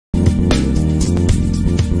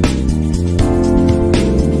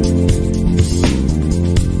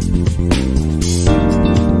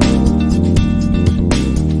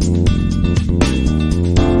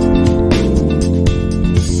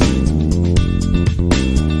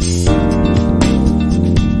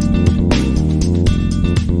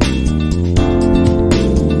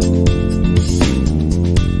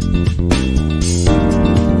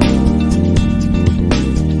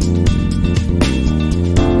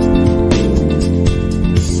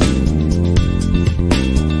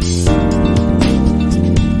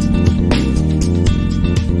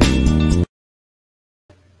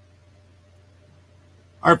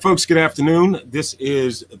right, folks, good afternoon. This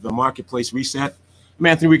is the Marketplace Reset. I'm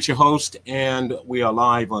Anthony Weeks, your host, and we are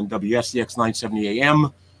live on WSDX 970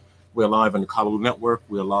 AM. We're live on the Colorado Network.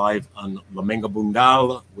 We're live on La Menga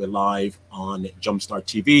Bundal. We're live on JumpStart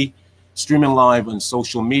TV, streaming live on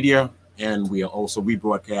social media, and we are also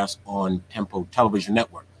rebroadcast on Tempo Television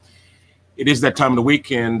Network. It is that time of the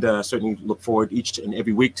week, and certainly look forward each and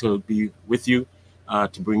every week to be with you,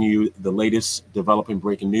 to bring you the latest developing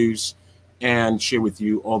breaking news and share with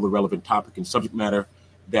you all the relevant topic and subject matter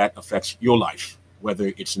that affects your life,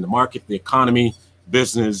 whether it's in the market, the economy,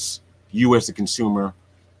 business, you as a consumer,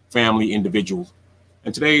 family, individual.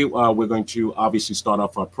 And today we're going to obviously start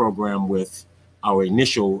off our program with our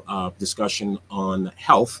initial discussion on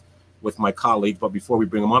health with my colleague. But before we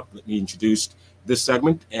bring them up, let me introduce this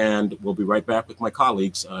segment, and we'll be right back with my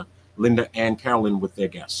colleagues, Linda and Carolyn, with their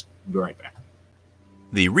guests. We'll be right back.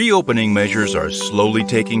 The reopening measures are slowly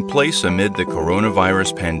taking place amid the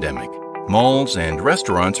coronavirus pandemic. Malls and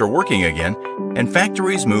restaurants are working again, and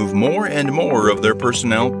factories move more and more of their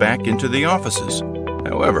personnel back into the offices.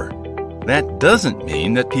 However, that doesn't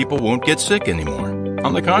mean that people won't get sick anymore.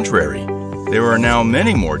 On the contrary, there are now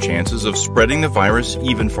many more chances of spreading the virus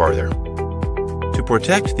even farther. To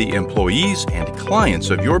protect the employees and clients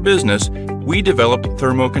of your business, we developed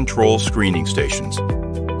thermocontrol screening stations.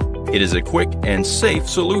 It is a quick and safe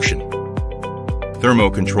solution.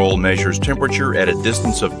 Thermocontrol measures temperature at a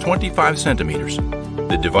distance of 25 centimeters.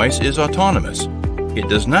 The device is autonomous. It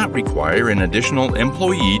does not require an additional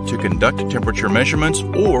employee to conduct temperature measurements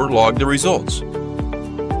or log the results.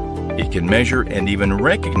 It can measure and even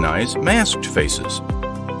recognize masked faces.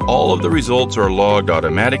 All of the results are logged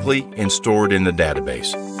automatically and stored in the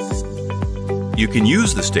database. You can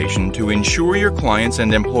use the station to ensure your clients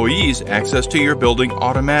and employees access to your building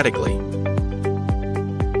automatically.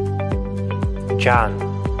 John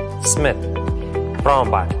Smith,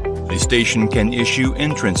 Robot. The station can issue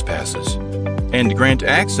entrance passes and grant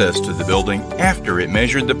access to the building after it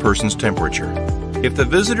measured the person's temperature. If the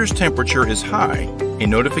visitor's temperature is high, a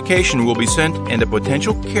notification will be sent and a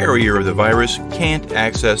potential carrier of the virus can't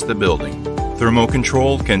access the building.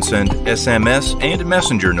 Thermocontrol can send SMS and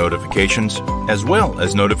messenger notifications, as well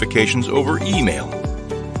as notifications over email.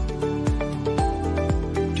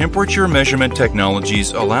 Temperature measurement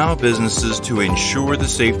technologies allow businesses to ensure the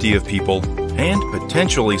safety of people and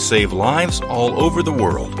potentially save lives all over the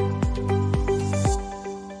world.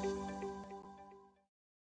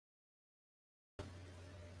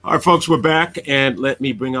 All right, folks, we're back, and let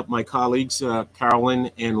me bring up my colleagues,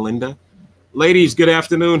 Carolyn and Linda. Ladies, good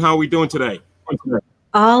afternoon. How are we doing today?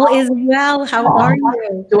 All is well. How are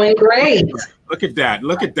you? Doing great. Look at that.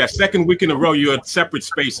 Look at that. Second week in a row, you're at separate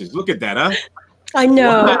spaces. Look at that, huh? I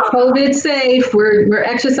know. We're COVID safe. We're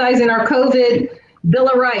exercising our COVID Bill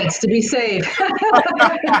of Rights to be safe.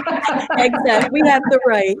 Exactly. We have the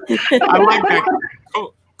right. I like that.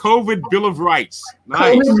 COVID Bill of Rights.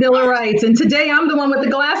 Nice. COVID Bill of Rights. And today I'm the one with the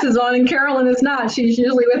glasses on and Carolyn is not. She's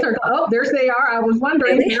usually with her. Oh, there they are. I was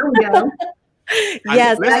wondering. Here we go.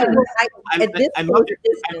 Yes. I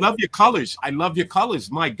love your colors. I love your colors.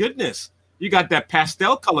 My goodness. You got that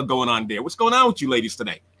pastel color going on there. What's going on with you ladies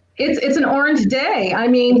today? It's an orange day. I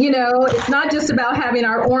mean, you know, it's not just about having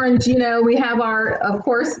our orange, you know, we have our, of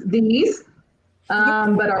course, these,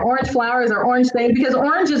 but our orange flowers, our orange thing, because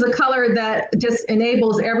orange is a color that just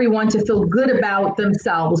enables everyone to feel good about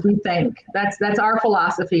themselves, we think. That's our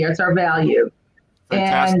philosophy. It's our value.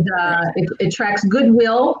 Fantastic. And it attracts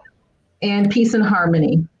goodwill and peace and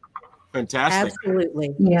harmony. Fantastic.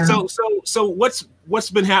 Absolutely. Yeah. So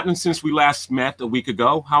what's been happening since we last met a week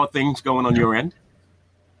ago? How are things going on your end?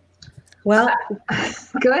 Well,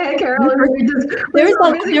 go ahead, Carolyn. There's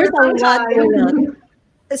a lot going on.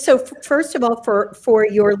 So first of all, for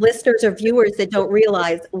your listeners or viewers that don't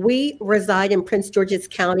realize, we reside in Prince George's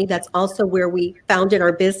County. That's also where we founded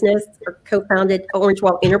our business or co-founded Orange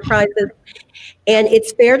Wall Enterprises. And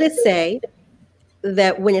it's fair to say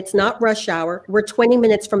that when it's not rush hour, we're 20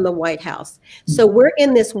 minutes from the White House. So we're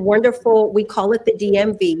in this wonderful, we call it the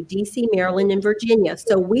DMV, DC, Maryland, and Virginia.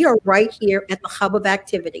 So we are right here at the hub of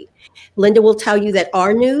activity. Linda will tell you that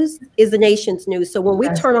our news is the nation's news. So when we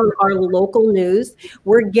turn on our local news,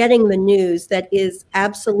 we're getting the news that is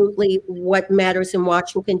absolutely what matters in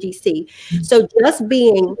Washington, DC. So just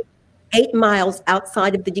being 8 miles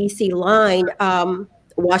outside of the DC line,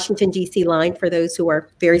 Washington, DC line, for those who are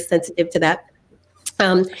very sensitive to that,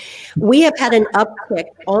 We have had an uptick,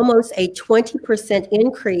 almost a 20%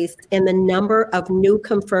 increase in the number of new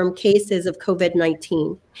confirmed cases of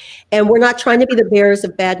COVID-19. And we're not trying to be the bearers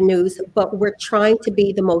of bad news, but we're trying to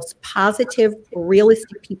be the most positive,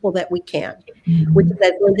 realistic people that we can, which is,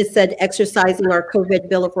 as Linda said, exercising our COVID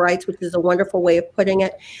Bill of Rights, which is a wonderful way of putting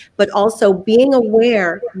it, but also being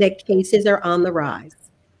aware that cases are on the rise.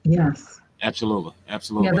 Yes. Absolutely,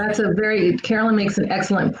 absolutely. Yeah, that's a very, Carolyn makes an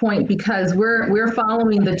excellent point, because we're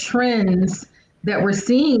following the trends that we're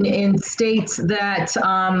seeing in states that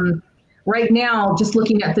right now, just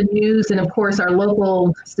looking at the news and of course our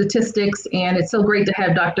local statistics, and it's so great to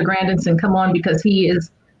have Dr. Grandison come on, because he is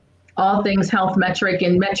all things health metric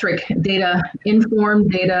and metric data, informed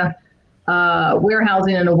data,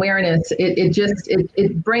 warehousing and awareness.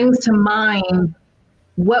 It brings to mind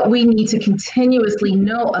what we need to continuously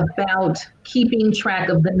know about keeping track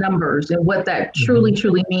of the numbers and what that truly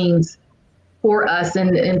means for us.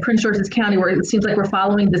 And in Prince George's County, where it seems like we're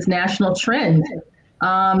following this national trend.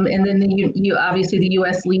 And then obviously the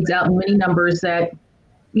U.S. leads out in many numbers that,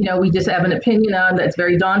 we just have an opinion on, that's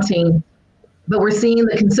very daunting. But we're seeing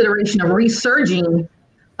the consideration of resurging,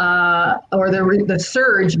 or the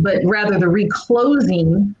surge, but rather the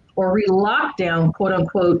reclosing or re-lockdown, quote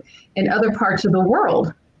unquote, in other parts of the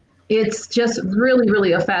world. It's just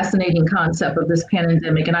really a fascinating concept of this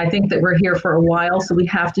pandemic. And I think that we're here for a while, so we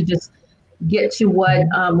have to just get to what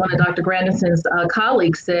one of Dr. Grandison's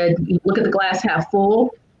colleagues said: look at the glass half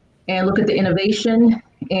full and look at the innovation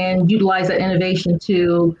and utilize that innovation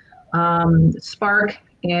to spark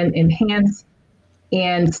and enhance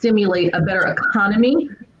and stimulate a better economy.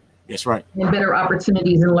 That's right. And better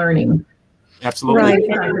opportunities in learning. Absolutely.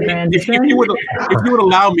 Right. If you would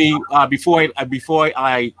allow me, before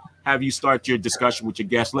I have you start your discussion with your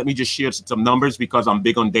guests, let me just share some numbers, because I'm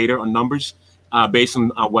big on data, on numbers, based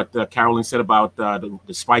on what Carolyn said about the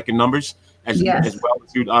spike in numbers, as well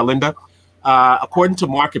as you, Linda. According to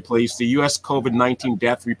Marketplace, the U.S. COVID-19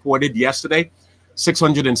 death reported yesterday,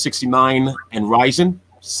 669 and rising.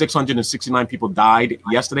 669 people died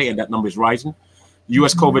yesterday, and that number is rising.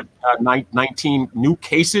 U.S. COVID-19 new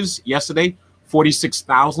cases yesterday,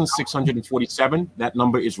 46,647. That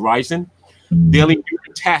number is rising. Daily new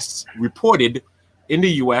tests reported in the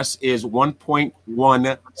U.S. is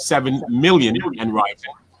 1.17 million and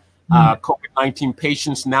rising. COVID-19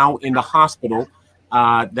 patients now in the hospital,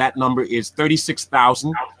 that number is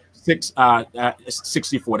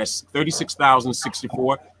 36,064. That's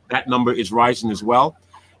 36,064. That number is rising as well.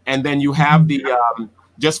 And then you have the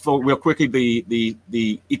just for real quickly,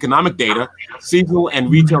 the economic data: seasonal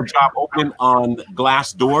and retail job opening on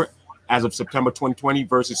Glassdoor as of September 2020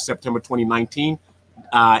 versus September 2019.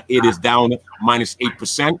 It is down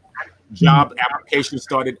 -8%. Job applications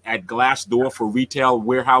started at Glassdoor for retail,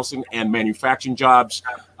 warehousing, and manufacturing jobs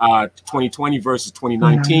 2020 versus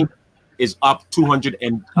 2019 is up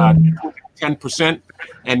 210%.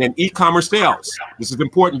 And then e-commerce sales. This is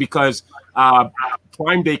important because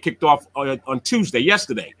Prime Day kicked off on Tuesday,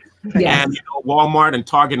 yesterday. Yes. And Walmart and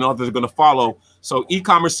Target and others are going to follow. So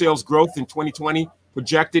e-commerce sales growth in 2020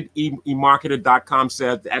 projected, eMarketer.com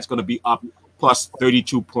said that's going to be up plus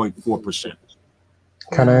 32.4%.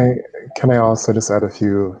 Can I also just add a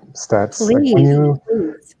few stats? Please, like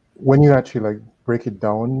when you actually break it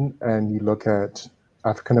down and you look at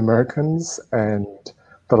African Americans and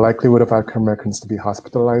the likelihood of African Americans to be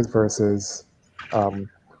hospitalized versus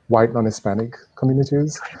white non-Hispanic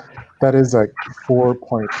communities, that is like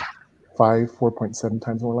 4.7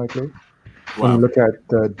 times more likely. Wow. When you look at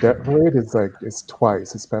the death rate, it's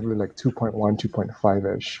twice. It's probably like 2.1,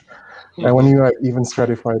 2.5-ish. And when you even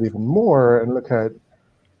stratify it even more and look at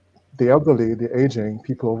the elderly, the aging,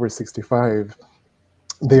 people over 65,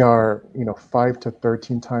 they are 5 to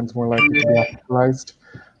 13 times more likely to be hospitalized,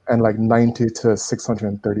 and like 90 to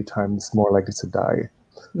 630 times more likely to die,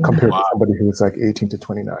 compared to somebody who's like 18 to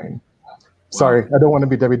 29. Wow. Sorry, I don't want to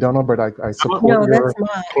be Debbie Downer, but I support your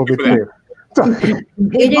COVID care.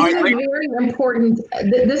 It is very important.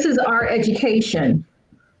 This is our education.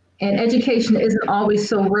 And education isn't always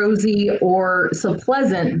so rosy or so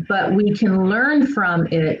pleasant, but we can learn from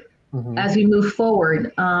it as we move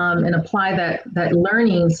forward and apply that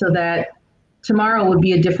learning so that tomorrow would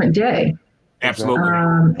be a different day. Absolutely.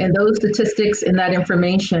 And those statistics and that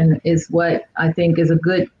information is what I think is a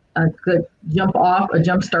good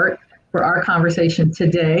jump start for our conversation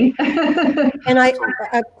today. And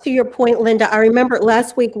to your point, Linda, I remember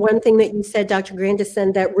last week, one thing that you said, Dr.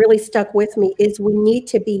 Grandison, that really stuck with me is we need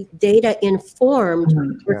to be data informed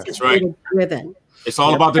versus data driven. It's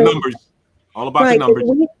all about the numbers. All about the numbers.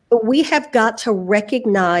 We have got to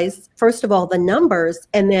recognize, first of all, the numbers,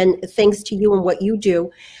 and then thanks to you and what you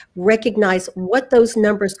do, recognize what those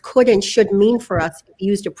numbers could and should mean for us if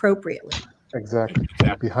used appropriately. Exactly.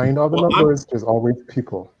 Behind all the numbers, there's always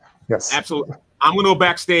people. Yes. Absolutely. I'm going to go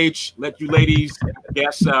backstage, let you ladies,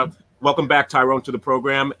 yes, welcome back, Tyrone, to the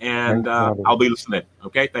program, and I'll be listening.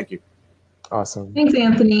 Okay, thank you. Awesome. Thanks,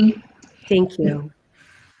 Anthony. Thank you.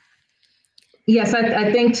 Yes,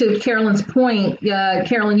 I think to Carolyn's point,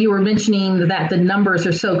 Carolyn, you were mentioning that the numbers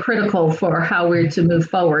are so critical for how we're to move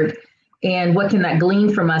forward. And what can that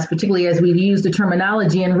glean from us, particularly as we use the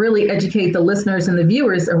terminology and really educate the listeners and the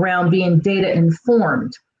viewers around being data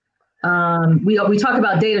informed. We talk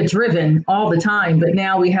about data driven all the time, but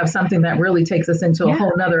now we have something that really takes us into a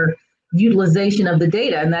whole nother utilization of the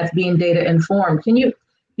data, and that's being data informed. Can you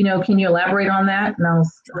elaborate on that? And I'll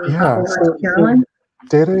over to Carolyn.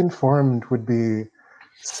 Data informed would be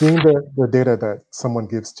seeing the data that someone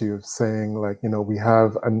gives to you, saying like, we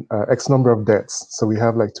have an X number of deaths. So we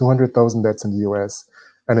have like 200,000 deaths in the US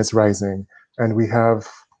and it's rising. And we have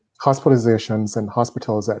hospitalizations and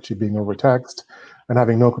hospitals actually being overtaxed and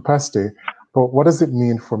having no capacity. But what does it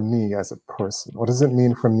mean for me as a person? What does it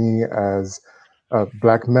mean for me as a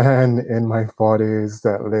Black man in my 40s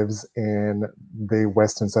that lives in the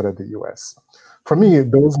western side of the US? For me,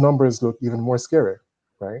 those numbers look even more scary,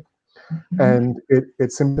 right? And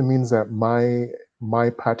it simply means that my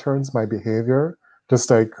patterns, my behavior, just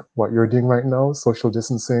like what you're doing right now, social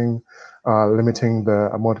distancing, limiting the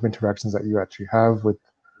amount of interactions that you actually have with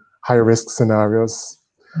high risk scenarios,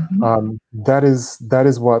 that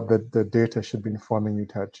is what the data should be informing you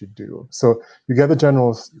to actually do. So you get the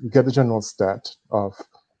general stat of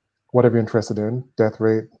whatever you're interested in, death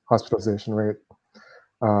rate, hospitalization rate.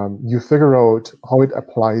 You figure out how it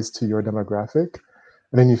applies to your demographic,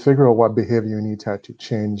 and then you figure out what behavior you need to actually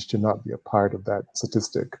change to not be a part of that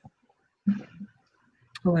statistic.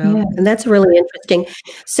 Wow, and that's really interesting.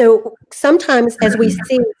 So sometimes, as we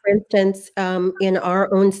see, for instance, in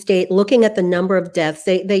our own state, looking at the number of deaths,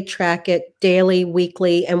 they track it daily,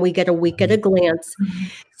 weekly, and we get a week at a glance.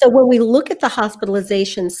 So when we look at the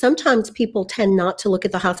hospitalizations, sometimes people tend not to look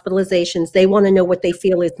at the hospitalizations. They want to know what they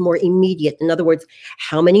feel is more immediate. In other words,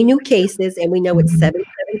 how many new cases, and we know it's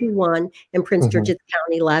 771 in Prince George's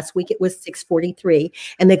County. Last week it was 643.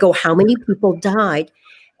 And they go, how many people died?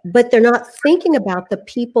 But they're not thinking about the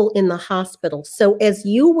people in the hospital. So as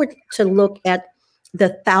you were to look at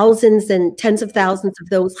the thousands and tens of thousands of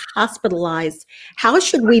those hospitalized, how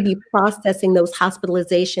should we be processing those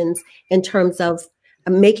hospitalizations in terms of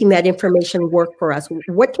making that information work for us?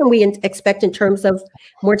 What can we expect in terms of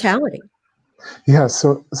mortality? Yeah,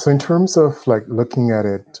 so in terms of like looking at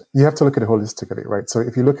it, you have to look at it holistically, right? So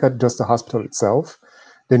if you look at just the hospital itself,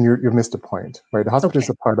 then you've missed the point, right? The hospital is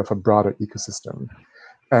a part of a broader ecosystem.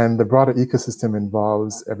 And the broader ecosystem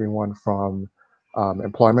involves everyone from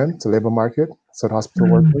employment to labor market, so the hospital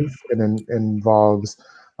workers. It involves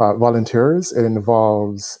volunteers. It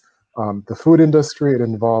involves the food industry. It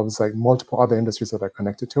involves like multiple other industries that are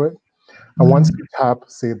connected to it. And once you tap,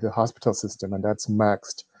 say, the hospital system, and that's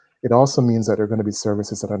maxed, it also means that there are going to be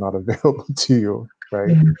services that are not available to you,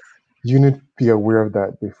 right? You need to be aware of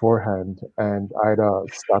that beforehand and either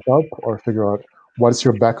stock up or figure out what's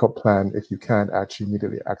your backup plan if you can't actually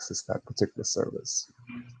immediately access that particular service.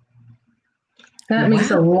 That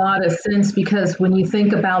makes a lot of sense, because when you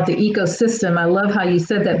think about the ecosystem, I love how you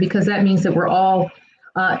said that, because that means that we're all,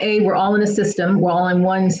 we're all in a system, we're all in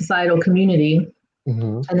one societal community.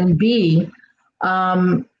 And then B,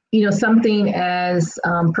 something as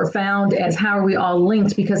profound as how are we all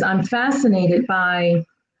linked, because I'm fascinated by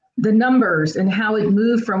the numbers and how it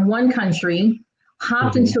moved from one country,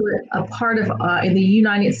 hopped into a part of in the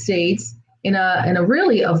United States, in a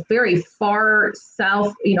really a very far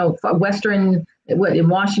south, western, in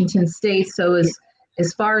Washington State. So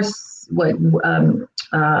as far as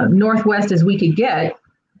northwest as we could get,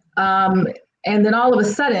 and then all of a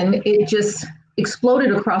sudden it just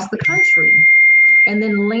exploded across the country, and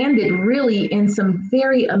then landed really in some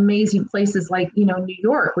very amazing places like New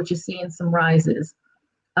York, which is seeing some rises.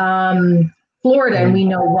 Florida, and we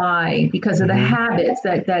know why, because of the habits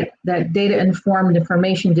that data-informed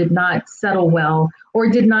information did not settle well, or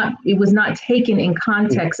it was not taken in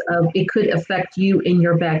context of it could affect you in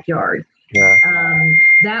your backyard.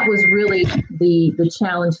 That was really the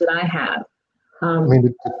challenge that I have.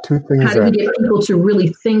 The two things. How do we get people to really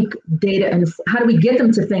think data, and how do we get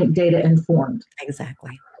them to think data-informed?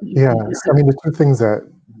 Exactly. Yeah, the two things that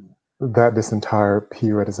this entire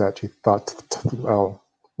period is actually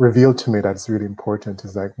revealed to me that's really important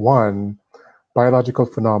is like, one, biological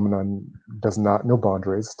phenomenon does not know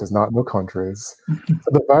boundaries, does not know countries.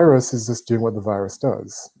 So the virus is just doing what the virus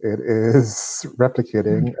does. It is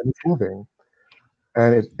replicating and it's moving.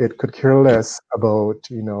 And it could care less about,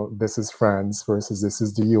 this is France versus this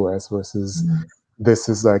is the US versus this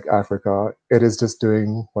is like Africa. It is just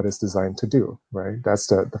doing what it's designed to do, right? That's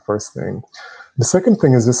the first thing. The second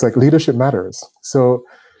thing is just like leadership matters. So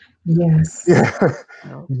yes, yeah,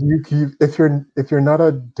 if you're not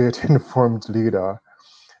a data-informed leader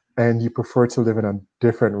and you prefer to live in a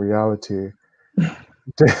different reality,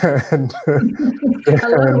 then I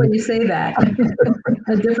love the way you say that.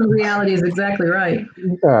 A different reality is exactly right.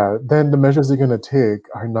 Yeah, then the measures you're going to take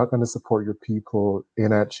are not going to support your people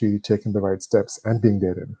in actually taking the right steps and being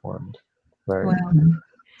data informed, right? Wow.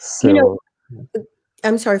 So,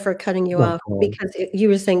 I'm sorry for cutting you off because you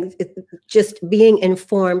were saying just being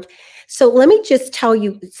informed. So let me just tell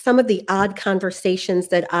you some of the odd conversations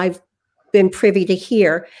that I've been privy to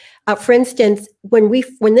hear. For instance, when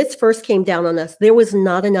this first came down on us, there was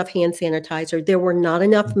not enough hand sanitizer. There were not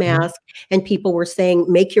enough masks, and people were saying,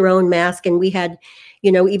 make your own mask. And we had,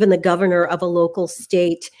 even the governor of a local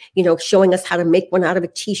state, showing us how to make one out of a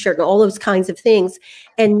t-shirt and all those kinds of things.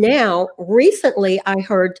 And now recently I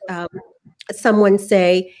heard someone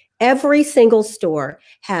say every single store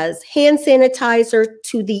has hand sanitizer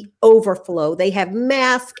to the overflow. They have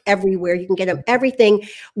masks everywhere. You can get them everything.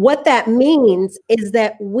 What that means is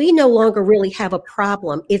that we no longer really have a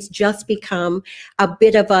problem. It's just become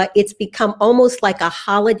it's become almost like a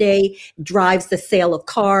holiday drives the sale of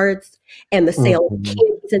cards and the sale of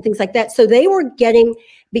candies and things like that. So they were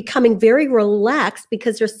becoming very relaxed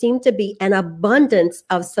because there seemed to be an abundance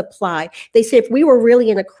of supply. They said if we were really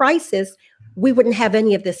in a crisis, we wouldn't have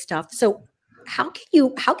any of this stuff. So how can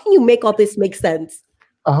you make all this make sense?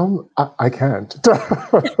 I can't.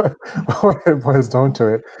 When it boils down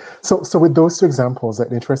to it. So with those two examples, the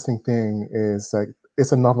interesting thing is like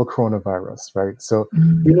it's a novel coronavirus, right? So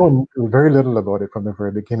we know very little about it from the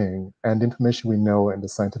very beginning, and the information we know in the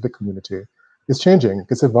scientific community is changing,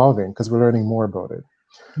 it's evolving because we're learning more about it.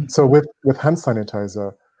 So with hand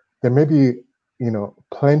sanitizer, there may be,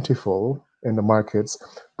 plentiful in the markets,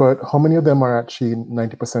 but how many of them are actually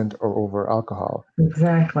 90% or over alcohol?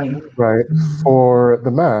 Exactly. Right. For the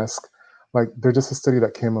mask, like there's just a study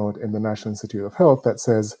that came out in the National Institute of Health that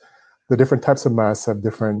says the different types of masks have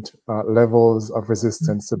different levels of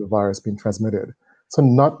resistance to the virus being transmitted. So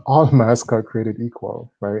not all masks are created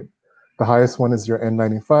equal, right? The highest one is your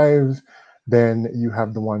N95. Then you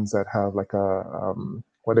have the ones that have like a,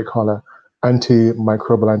 what they call a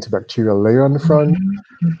antimicrobial antibacterial layer on the front.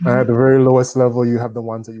 At the very lowest level, you have the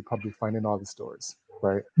ones that you probably find in all the stores,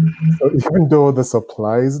 right? So even though the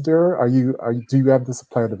supply is there, do you have the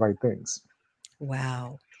supply of the right things?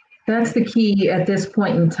 Wow. That's the key at this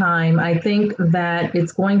point in time. I think that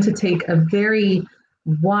it's going to take a very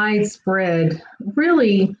widespread,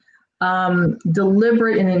 really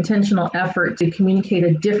deliberate and intentional effort to communicate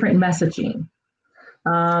a different messaging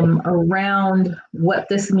around what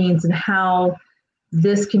this means and how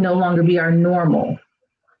this can no longer be our normal,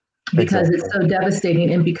 because it's so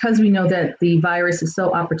devastating. And because we know that the virus is so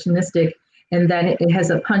opportunistic and that it has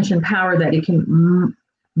a punch and power that it can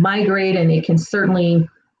migrate and it can certainly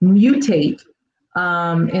mutate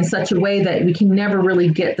in such a way that we can never really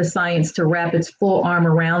get the science to wrap its full arm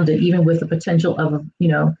around it, even with the potential of,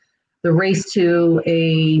 the race to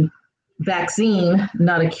a vaccine,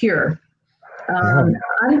 not a cure.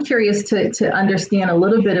 I'm curious to understand a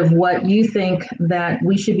little bit of what you think that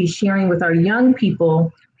we should be sharing with our young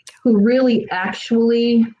people who really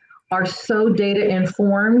actually are so data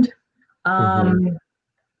informed that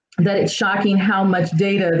it's shocking how much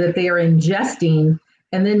data that they are ingesting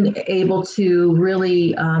and then able to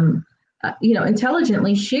really,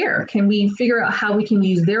 intelligently share. Can we figure out how we can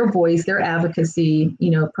use their voice, their advocacy,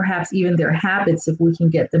 perhaps even their habits, if we can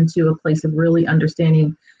get them to a place of really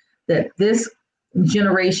understanding that that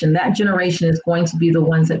generation is going to be the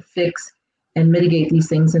ones that fix and mitigate these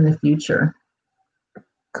things in the future.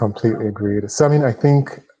 Completely agreed. So, I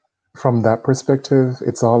think from that perspective,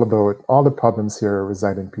 it's all about all the problems here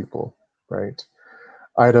reside in people, right?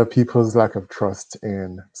 Either people's lack of trust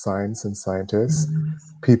in science and scientists,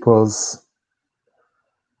 people's,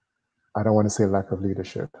 I don't want to say lack of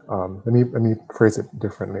leadership. Let me phrase it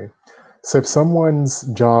differently. So if someone's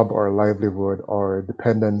job or livelihood or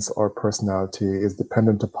dependence or personality is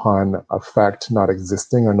dependent upon a fact not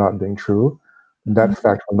existing or not being true, that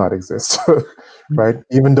fact will not exist, right?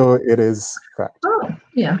 Even though it is fact. Oh,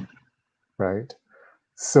 yeah. Right?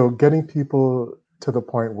 So getting people to the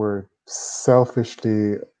point where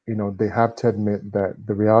selfishly, they have to admit that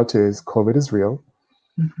the reality is COVID is real.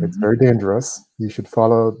 It's very dangerous. You should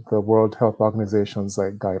follow the World Health Organization's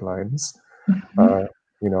like guidelines.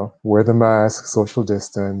 Wear the mask, social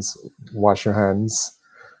distance, wash your hands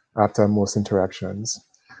after most interactions,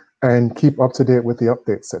 and keep up to date with the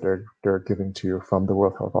updates that they're giving to you from the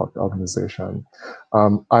World Health Organization.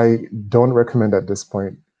 I don't recommend at this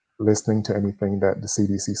point listening to anything that the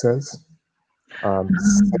CDC says.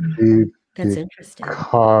 That's interesting.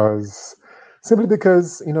 Simply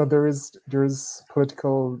because there's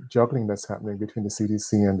political juggling that's happening between the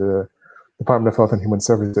CDC and the Department of Health and Human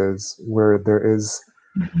Services, where there is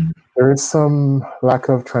some lack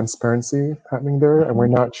of transparency happening there, and we're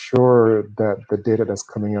not sure that the data that's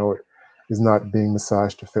coming out is not being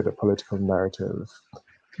massaged to fit a political narrative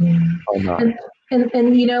or not.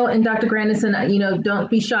 And Dr. Grandison, don't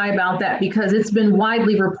be shy about that, because it's been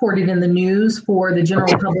widely reported in the news for the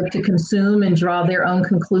general public to consume and draw their own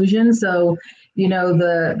conclusions. So,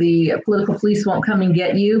 the political police won't come and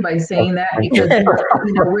get you by saying that, because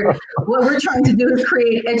what we're trying to do is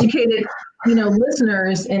create educated,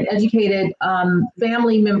 listeners and educated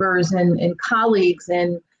family members and colleagues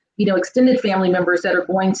and extended family members that are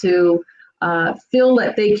going to feel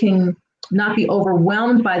that they can not be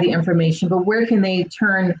overwhelmed by the information, but where can they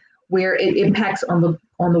turn where it impacts on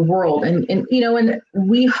the world. And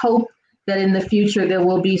we hope that in the future there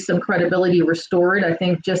will be some credibility restored. I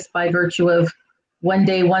think just by virtue of one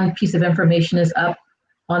day, one piece of information is up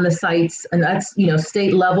on the sites, and that's,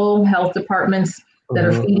 state level health departments that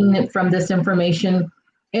are feeding it from this information.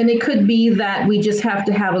 And it could be that we just have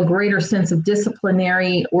to have a greater sense of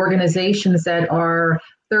disciplinary organizations that are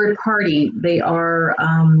third party. They are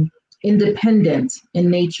independent in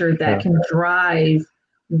nature, that can drive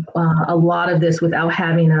a lot of this without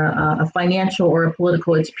having a financial or a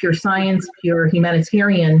political. It's pure science, pure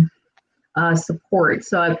humanitarian support.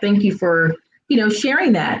 So I thank you for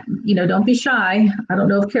sharing that. Don't be shy. I don't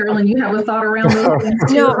know if Carolyn, you have a thought around those things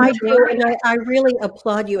too. No, I do, and I really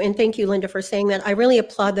applaud you, and thank you, Linda, for saying that. I really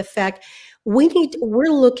applaud the fact we're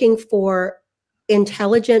looking for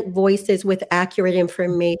intelligent voices with accurate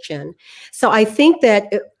information. So I think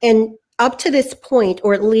that, and up to this point,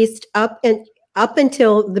 or at least up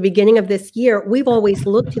until the beginning of this year, we've always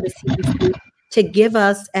looked to the CDC to give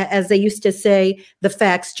us, as they used to say, the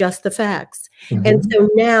facts, just the facts. And so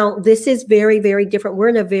now this is very, very different. We're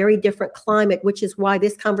in a very different climate, which is why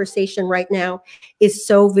this conversation right now is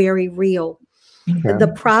so very real.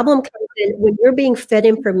 The problem comes in when you're being fed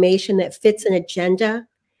information that fits an agenda.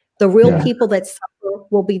 The real people that suffer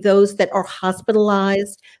will be those that are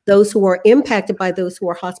hospitalized, those who are impacted by those who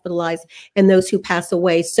are hospitalized, and those who pass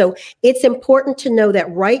away. So it's important to know that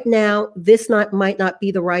right now, this might not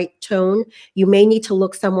be the right tone. You may need to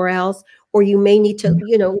look somewhere else, or you may need to,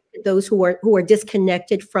 those who are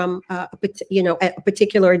disconnected from a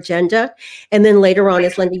particular agenda. And then later on,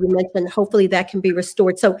 as Linda, you mentioned, hopefully that can be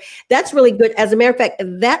restored. So that's really good. As a matter of fact,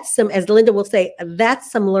 that's some, as Linda will say,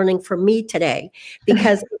 that's some learning for me today,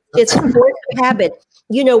 because it's a force of habit.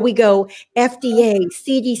 We go FDA,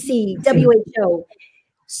 CDC, WHO.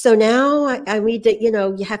 So now I read that,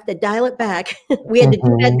 you have to dial it back. We had to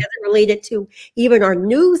do that as it related to even our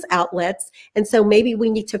news outlets. And so maybe we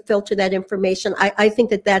need to filter that information. I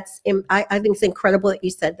think I think it's incredible that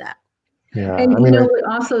you said that. Yeah. And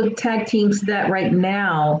also tag teams that right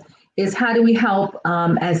now is, how do we help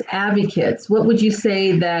as advocates? What would you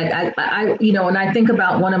say that when I think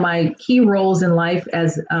about one of my key roles in life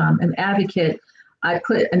as an advocate, I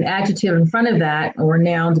put an adjective in front of that, or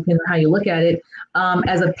noun, depending on how you look at it,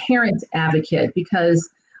 as a parent advocate, because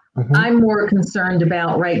I'm more concerned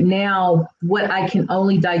about right now what I can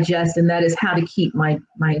only digest, and that is how to keep my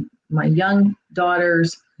young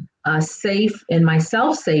daughters safe and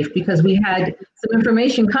myself safe, because we had some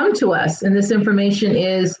information come to us, and this information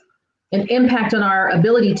is an impact on our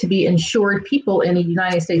ability to be insured people in the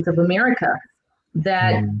United States of America,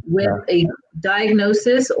 that with a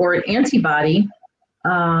diagnosis or an antibody,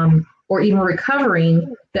 or even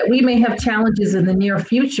recovering, that we may have challenges in the near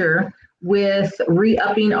future with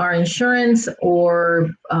re-upping our insurance or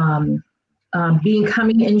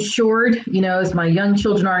becoming insured. As my young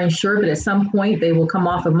children are insured, but at some point they will come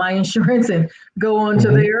off of my insurance and go on to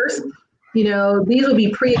theirs. These will be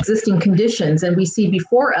pre-existing conditions, and we see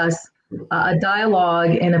before us a dialogue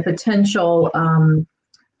and a potential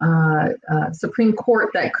Supreme Court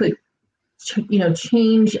that could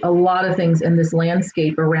change a lot of things in this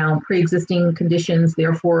landscape around pre-existing conditions,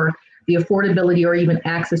 therefore the affordability or even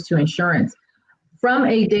access to insurance. From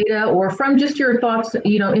a data, or from just your thoughts,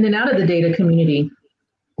 in and out of the data community.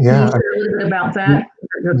 Can you share a little bit about that,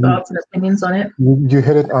 your thoughts and opinions on it? You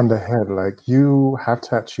hit it on the head. You have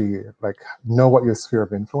to actually know what your sphere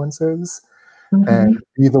of influence is. and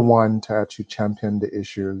be the one to actually champion the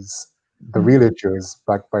issues, the real issues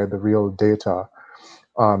backed by the real data,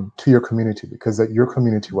 to your community, because that your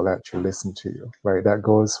community will actually listen to you, right? That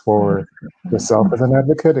goes for yourself as an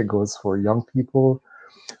advocate. It goes for young people.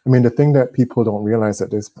 I mean, the thing that people don't realize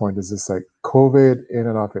at this point is this, like, COVID in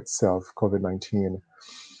and of itself, COVID-19,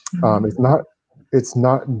 it's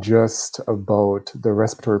not just about the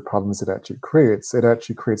respiratory problems it actually creates. It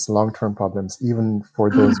actually creates long-term problems, even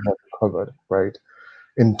for those who are covered, right?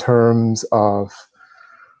 In terms of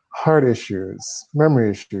heart issues, memory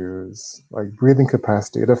issues, like breathing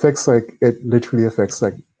capacity. It literally affects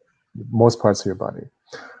like most parts of your body.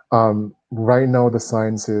 Right now, the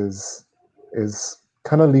science is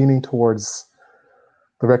kind of leaning towards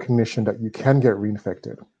the recognition that you can get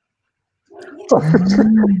reinfected.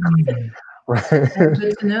 Right. That's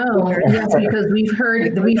good to know. Yes, because we've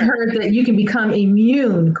heard that you can become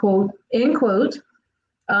immune, quote unquote,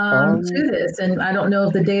 to this, and I don't know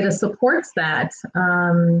if the data supports that.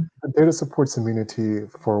 The data supports immunity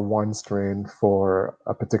for one strain for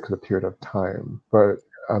a particular period of time, but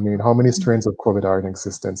I mean, how many strains of COVID are in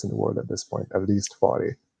existence in the world at this point? At least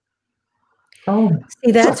 40. Oh,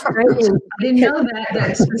 see, that's frightening. I didn't know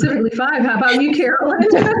that specifically 5. How about you, Carolyn?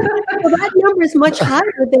 Well, that number is much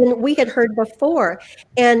higher than we had heard before.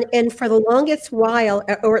 And for the longest while,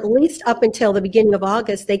 or at least up until the beginning of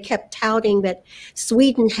August, they kept touting that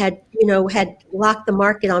Sweden had locked the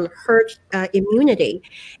market on herd immunity.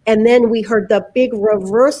 And then we heard the big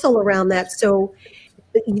reversal around that. So,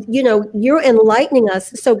 you're enlightening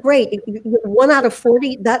us. So great. 1 out of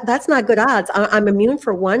 40, that's not good odds. I'm immune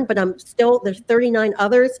for 1, but there's 39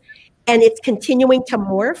 others, and it's continuing to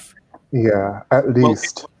morph. Yeah, at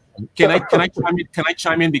least. Well, can I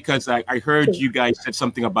chime in? Because I heard you guys said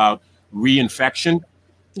something about reinfection.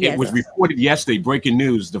 Yes. It was reported yesterday, breaking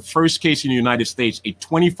news, the first case in the United States, a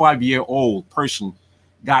 25-year-old person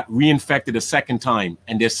got reinfected a second time,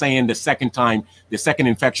 and they're saying the second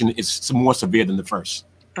infection is more severe than the first.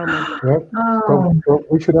 Yep.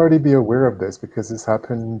 But we should already be aware of this because this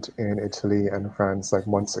happened in Italy and France like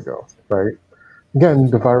months ago, right?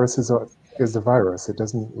 Again, the virus is the virus. It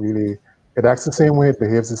doesn't really, it acts the same way, it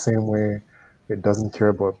behaves the same way, it doesn't care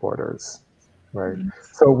about borders, right?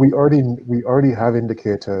 So we already have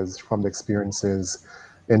indicators from the experiences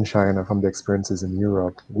in China, from the experiences in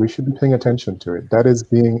Europe. We should be paying attention to it. That is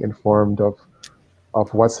being informed of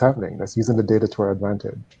what's happening. That's using the data to our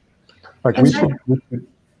advantage. Like does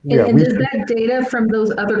that data from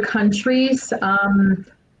those other countries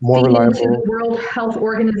more reliable into the World Health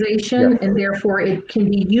Organization, and therefore it can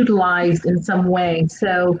be utilized in some way?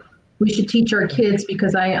 So we should teach our kids,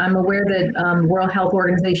 because I'm aware that World Health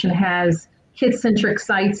Organization has kid-centric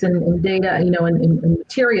sites and data, and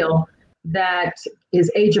material that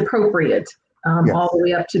is age appropriate, all the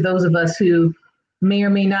way up to those of us who may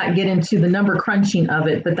or may not get into the number crunching of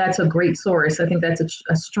it, but that's a great source. I think that's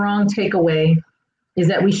a strong takeaway, is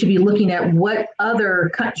that we should be looking at what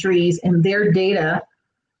other countries and their data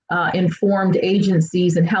informed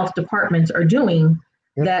agencies and health departments are doing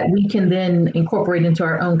that we can then incorporate into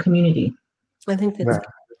our own community. I think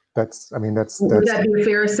that's would that be a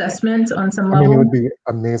fair assessment on some level? I mean, it would be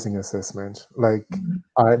amazing assessment. Like,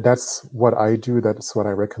 that's what I do. That's what I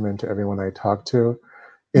recommend to everyone I talk to.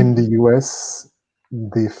 In the US,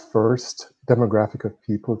 the first demographic of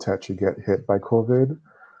people to actually get hit by COVID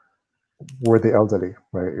were the elderly,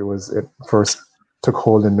 right? It first took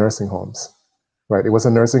hold in nursing homes, right? It was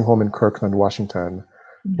a nursing home in Kirkland, Washington,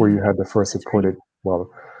 where you had the first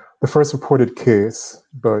reported case,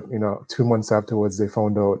 but 2 months afterwards, they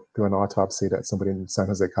found out through an autopsy that somebody in San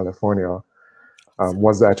Jose, California,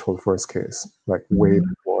 was the actual first case, like way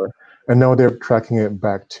before. And now they're tracking it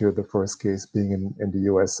back to the first case being in the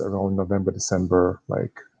US around November, December,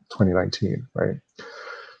 like 2019, right?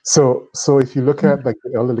 So if you look at like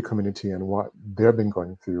the elderly community and what they've been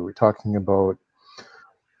going through, we're talking about,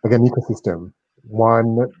 again, ecosystem.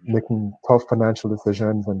 One, making tough financial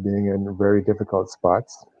decisions and being in very difficult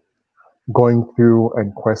spots, going through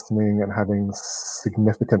and questioning and having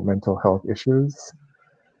significant mental health issues,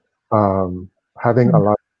 having a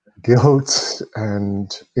lot of guilt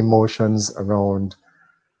and emotions around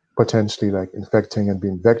potentially like infecting and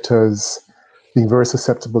being vectors, being very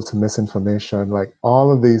susceptible to misinformation. Like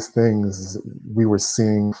all of these things we were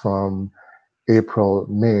seeing from April,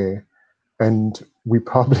 May, and we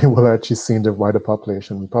probably will actually see in the wider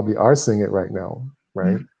population. We probably are seeing it right now,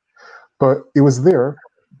 right? But it was there.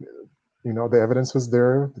 The evidence was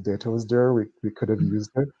there, the data was there, we could have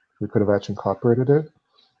used it, we could have actually incorporated it.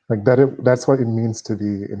 Like that's what it means to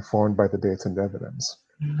be informed by the data and the evidence,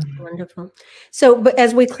 Wonderful. So, but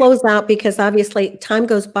as we close out, because obviously time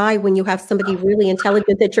goes by when you have somebody really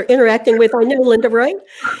intelligent that you're interacting with. I know, Linda, right?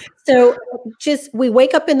 So we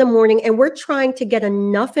wake up in the morning and we're trying to get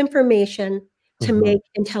enough information to make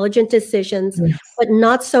intelligent decisions, but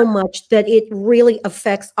not so much that it really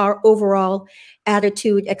affects our overall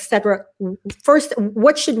attitude, etc. First,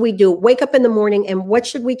 what should we do? Wake up in the morning and what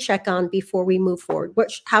should we check on before we move forward?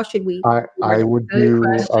 How should we? I would do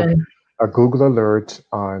a Google alert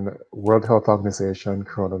on World Health Organization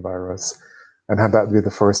coronavirus and have that be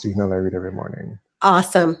the first email I read every morning.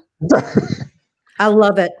 Awesome. I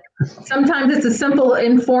love it. Sometimes it's the simple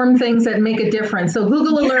informed things that make a difference. So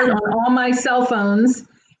Google alert on all my cell phones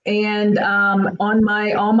and on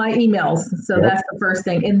all my emails. So that's the first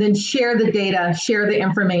thing. And then share the data, share the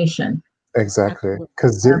information. Exactly.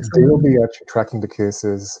 Because they will be actually tracking the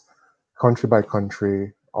cases country by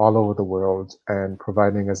country, all over the world, and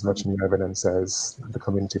providing as much new evidence as the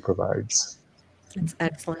community provides. That's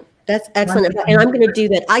excellent. That's excellent. And I'm going to do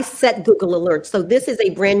that. I set Google alerts. So this is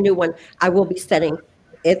a brand new one I will be setting.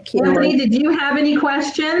 Anthony, did you have any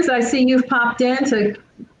questions? I see you've popped in to.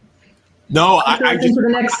 No, I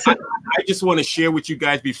just want to share with you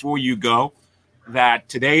guys before you go that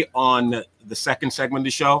today on the second segment of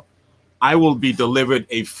the show, I will be delivered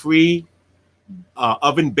a free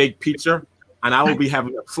oven baked pizza, and I will be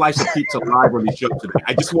having a slice of pizza live on the show today.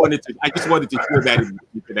 I just wanted to share that with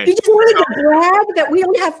you today. You just wanted to brag that we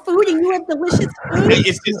don't have food and you have delicious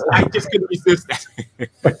food. I just couldn't resist that.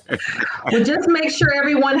 Well, just make sure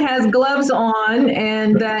everyone has gloves on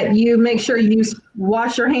and that you make sure you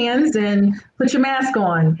wash your hands and put your mask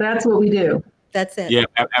on. That's what we do. That's it. Yeah,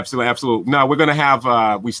 absolutely, absolutely. No, we're going to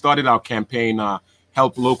have. We started our campaign,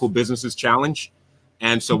 Help Local Businesses Challenge.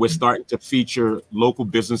 And so we're starting to feature local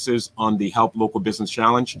businesses on the Help Local Business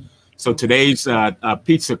Challenge. So today's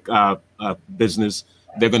pizza business,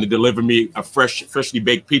 they're going to deliver me a freshly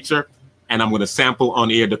baked pizza, and I'm going to sample on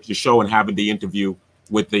air the show and have the interview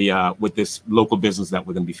with this local business that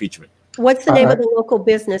we're going to be featuring. What's the name of the local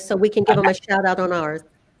business so we can give them a shout out on ours?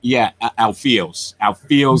 Yeah, Alfio's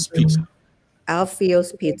Pizza.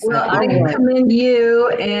 Alfio's Pizza. Well, I commend you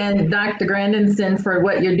and Dr. Grandinson for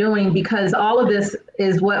what you're doing, because all of this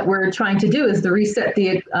is what we're trying to do, is to reset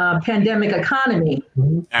the pandemic economy.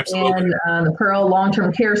 Absolutely. And the Pearl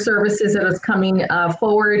long-term care services that is coming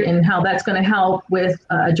forward, and how that's going to help with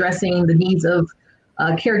addressing the needs of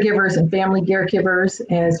caregivers and family caregivers,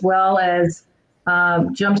 as well as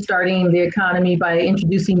jumpstarting the economy by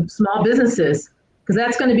introducing small businesses, because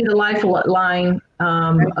that's going to be the lifeline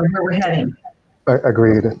of where we're heading.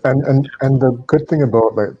 Agreed. And the good thing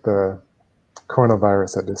about the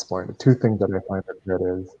coronavirus at this point, the two things that I find good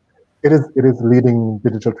is it is leading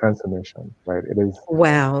digital transformation, right?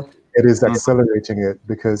 It is accelerating it,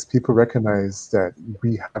 because people recognize that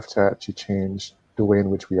we have to actually change the way in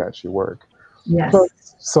which we actually work. Yes. But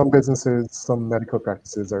some businesses, some medical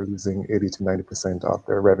practices are losing 80 to 90% of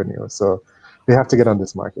their revenue. So they have to get on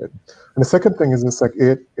this market. And the second thing is it's like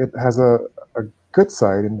it has a good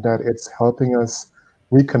side in that it's helping us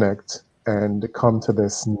reconnect and come to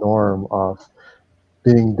this norm of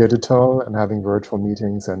being digital and having virtual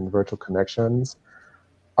meetings and virtual connections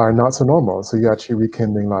are not so normal. So you're actually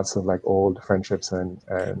rekindling lots of old friendships and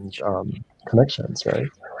connections, right?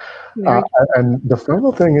 And the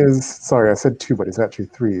final thing is, sorry, I said two, but it's actually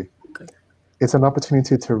three. Okay. It's an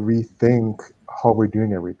opportunity to rethink how we're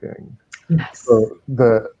doing everything. Yes. So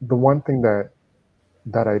the one thing that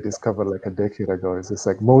I discovered a decade ago is it's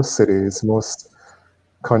most cities, most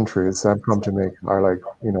countries, I'm from Jamaica, are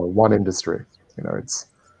one industry. It's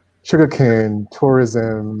sugarcane,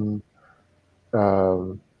 tourism,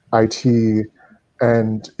 IT.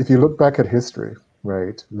 And if you look back at history,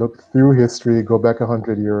 right, look through history, go back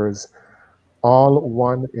 100 years, all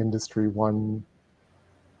one industry, one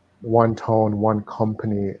town, one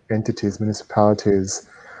company, entities, municipalities,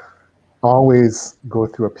 always go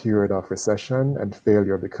through a period of recession and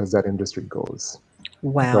failure because that industry goes.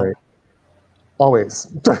 Wow. Right? Always.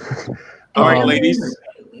 All right, ladies.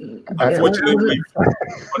 Unfortunately, we've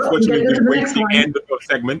reached the end of the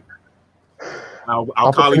segment.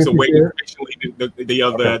 Our colleagues are waiting patiently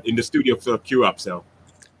in the studio to queue up. So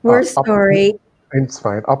we're sorry. It's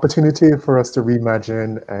fine. Opportunity for us to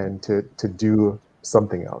reimagine and to do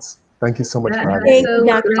something else. Thank you so much for having me.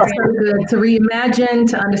 That's so good to reimagine,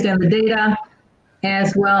 to understand the data,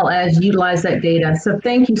 as well as utilize that data. So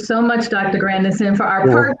thank you so much, Dr. Grandinson, for our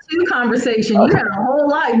part 2 conversation. You had a whole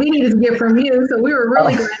lot we needed to get from you, so we were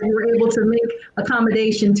really glad you were able to make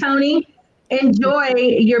accommodation. Tony, enjoy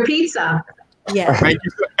your pizza. Yeah. Thank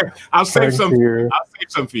you. I'll save some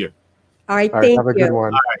for you. All right, All right, thank have a you. good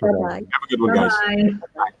one. All Bye-bye. Have a good one, guys.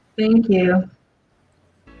 Bye. Thank you.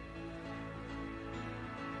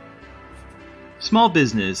 Small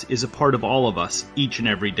business is a part of all of us each and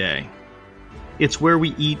every day. It's where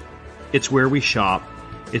we eat, it's where we shop,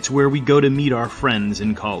 it's where we go to meet our friends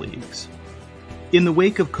and colleagues. In the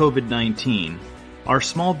wake of COVID-19, our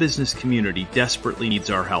small business community desperately needs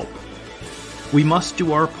our help. We must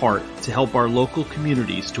do our part to help our local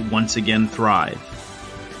communities to once again thrive.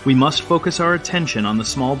 We must focus our attention on the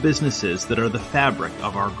small businesses that are the fabric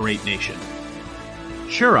of our great nation.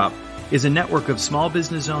 SureUp is a network of small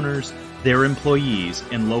business owners, their employees,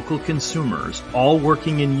 and local consumers all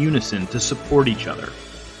working in unison to support each other.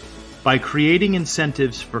 By creating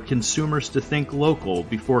incentives for consumers to think local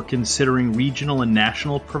before considering regional and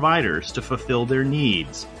national providers to fulfill their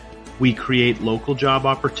needs, we create local job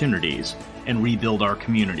opportunities and rebuild our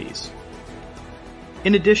communities.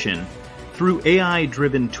 In addition, through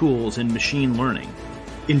AI-driven tools and machine learning,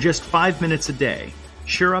 in just 5 minutes a day,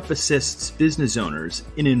 SureUp assists business owners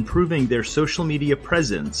in improving their social media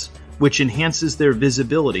presence, which enhances their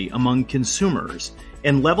visibility among consumers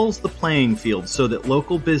and levels the playing field so that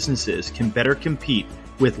local businesses can better compete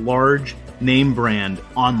with large, name-brand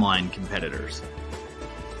online competitors.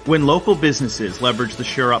 When local businesses leverage the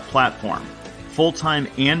SureUp platform, full-time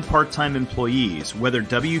and part-time employees, whether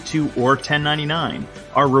W-2 or 1099,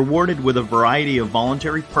 are rewarded with a variety of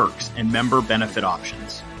voluntary perks and member benefit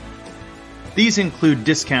options. These include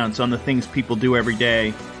discounts on the things people do every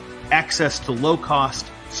day, access to low-cost,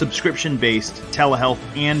 subscription-based telehealth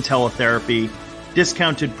and teletherapy,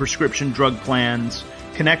 discounted prescription drug plans,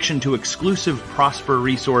 connection to exclusive Prosper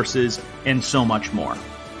resources, and so much more.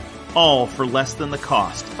 All for less than the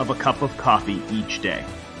cost of a cup of coffee each day.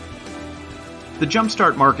 The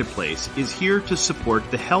JumpStart Marketplace is here to support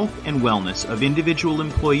the health and wellness of individual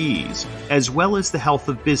employees, as well as the health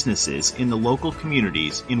of businesses in the local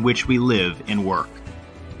communities in which we live and work.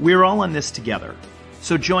 We're all in this together,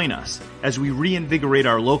 so join us as we reinvigorate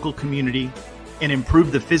our local community and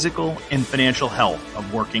improve the physical and financial health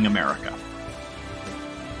of working America.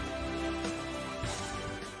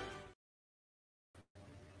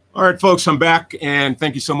 All right, folks, I'm back, and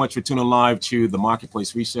thank you so much for tuning live to the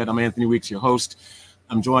Marketplace Reset. I'm Anthony Weeks, your host.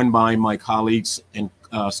 I'm joined by my colleagues and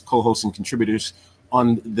co-hosts and contributors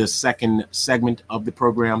on the second segment of the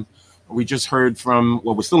program. We just heard from,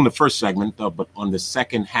 well, we're still in the first segment, but on the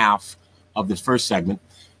second half of this first segment,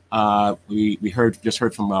 we just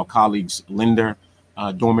heard from our colleagues Linda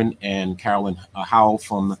Dorman and Carolyn Howell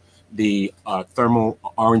from the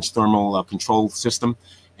Orange Thermal Control System.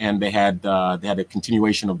 And they had a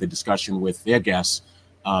continuation of the discussion with their guest,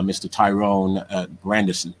 Mr. Tyrone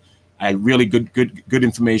Grandison. I really good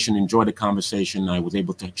information. Enjoyed the conversation. I was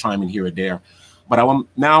able to chime in here or there, but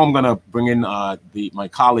now I'm going to bring in my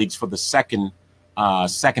colleagues for the second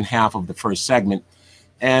half of the first segment,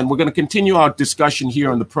 and we're going to continue our discussion here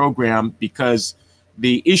on the program because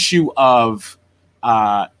the issue of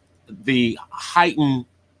the heightened,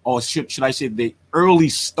 or should I say, the early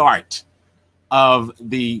start of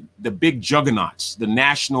the big juggernauts, the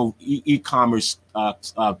national e-commerce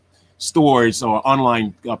stores or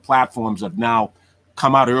online platforms have now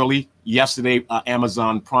come out early. Yesterday,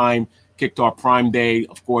 Amazon Prime kicked off Prime Day.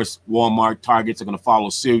 Of course, Walmart, Targets are going to follow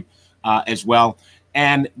suit as well.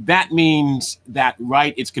 And that means that,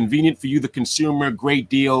 right, it's convenient for you, the consumer, great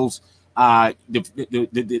deals,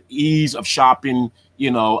 the ease of shopping,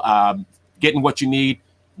 getting what you need,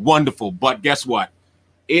 wonderful. But guess what?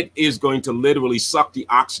 It is going to literally suck the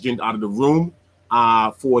oxygen out of the room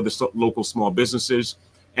for the local small businesses.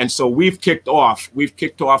 And so we've kicked off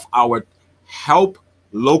our Help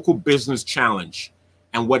Local Business Challenge.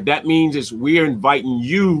 And what that means is we're inviting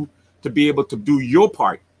you to be able to do your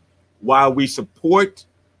part while we support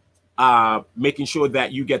making sure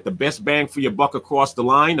that you get the best bang for your buck across the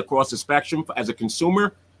line, across the spectrum as a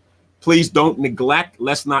consumer. Please don't neglect,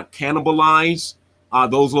 let's not cannibalize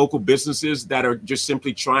those local businesses that are just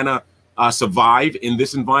simply trying to survive in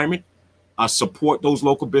this environment. Support those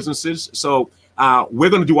local businesses. So we're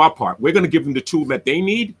going to do our part. We're going to give them the tool that they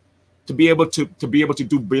need to be able to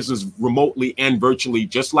do business remotely and virtually,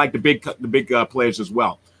 just like the big players as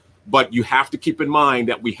well. But you have to keep in mind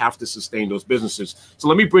that we have to sustain those businesses. So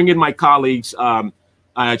let me bring in my colleagues.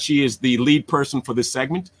 She is the lead person for this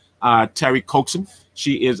segment, Terry Coxon.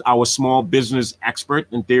 She is our small business expert,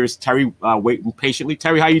 and there's Terry waiting patiently.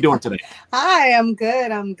 Terry, how you doing today? Hi, I'm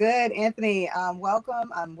good. Anthony, welcome.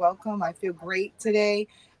 I'm welcome. I feel great today.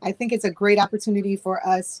 I think it's a great opportunity for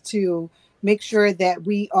us to make sure that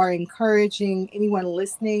we are encouraging anyone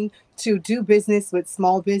listening to do business with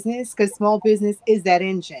small business, because small business is that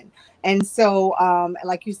engine. And so,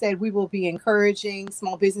 like you said, we will be encouraging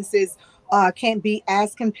small businesses. Can't be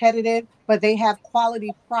as competitive, but they have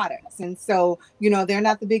quality products. And so, they're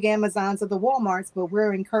not the big Amazons or the Walmarts, but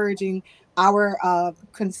we're encouraging our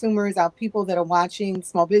consumers, our people that are watching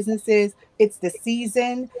small businesses. It's the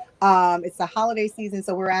season. It's the holiday season.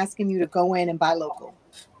 So we're asking you to go in and buy local.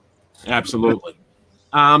 Absolutely.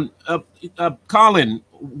 Colin,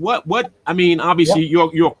 I mean, obviously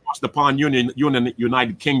you're across the pond, you're in the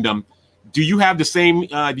United Kingdom. Do you have the same,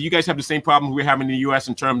 do you guys have the same problem we're having in the US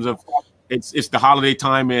in terms of it's the holiday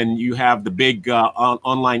time and you have the big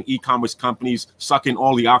online e-commerce companies sucking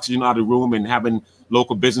all the oxygen out of the room and having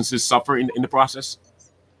local businesses suffer in the process?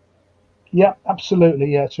 Yeah,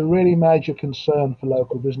 absolutely. Yeah, it's a really major concern for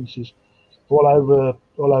local businesses all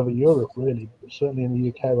over Europe, really, but certainly in the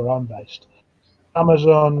UK where I'm based.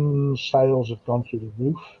 Amazon sales have gone through the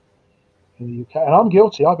roof in the UK, and I'm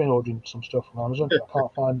guilty. I've been ordering some stuff from Amazon, but I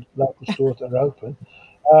can't find local stores that are open.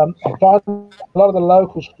 I find a lot of the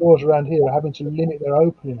local stores around here are having to limit their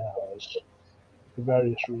opening hours for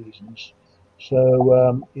various reasons.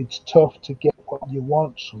 So it's tough to get what you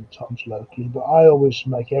want sometimes locally, but I always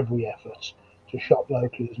make every effort to shop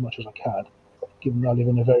locally as much as I can, given I live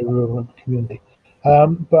in a very rural community.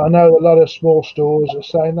 But I know a lot of small stores are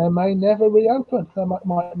saying they may never reopen. They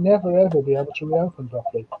might never, ever be able to reopen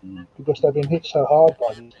properly because they've been hit so hard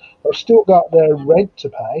by this. They've still got their rent to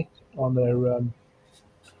pay on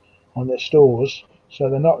their stores, so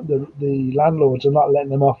they're not the landlords are not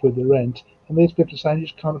letting them off with the rent, and these people are saying you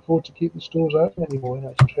just can't afford to keep the stores open anymore.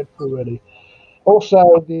 It's dreadful, really.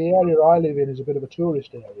 Also, the area I live in is a bit of a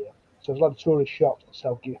tourist area, so there's a lot of tourist shops that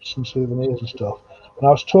sell gifts and souvenirs and stuff. And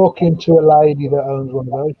I was talking to a lady that owns one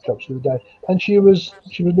of those shops the other day, and she was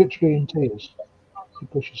literally in tears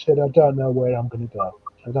because she said, "I don't know where I'm going to go.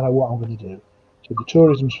 I don't know what I'm going to do." So the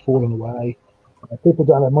tourism's fallen away. People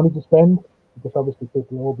don't have money to spend because obviously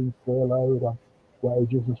people are all being furloughed on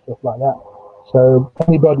wages and stuff like that. So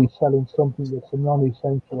anybody selling something that's a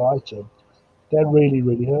non-essential item, they're really,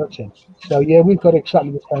 really hurting. So yeah, we've got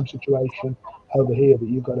exactly the same situation over here that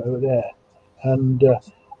you've got over there. And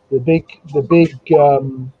the big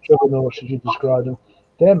juggernauts, as you described them,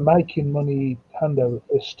 they're making money hand over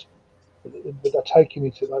fist, but they're taking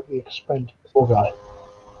it at like the expense of the poor guy.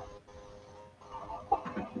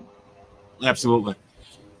 Absolutely.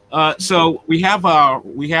 So we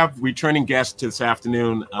have returning guest this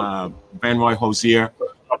afternoon, Van Roy Hosier.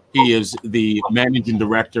 He is the managing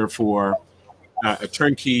director for a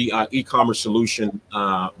turnkey e-commerce solution,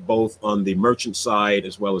 both on the merchant side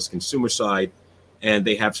as well as consumer side. And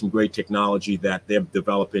they have some great technology that they're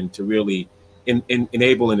developing to really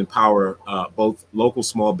enable and empower both local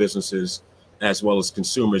small businesses as well as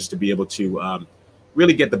consumers to be able to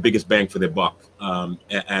really get the biggest bang for their buck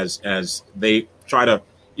as they try to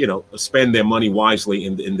spend their money wisely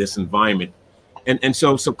in this environment. And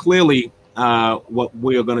so clearly what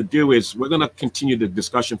we are going to do is we're going to continue the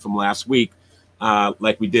discussion from last week,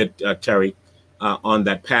 like we did, Terry, on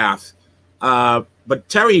that path. But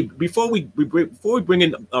Terry, before we bring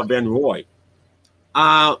in Van Roy,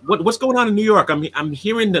 what's going on in New York? I'm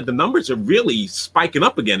hearing that the numbers are really spiking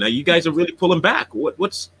up again. Now you guys are really pulling back.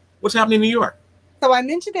 What's happening in New York? So I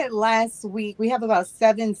mentioned it last week. We have about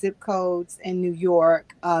 7 zip codes in New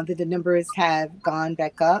York that the numbers have gone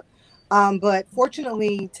back up. But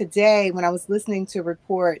fortunately today, when I was listening to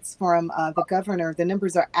reports from the governor, the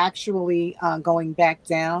numbers are actually going back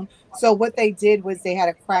down. So what they did was they had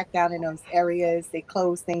a crackdown in those areas. They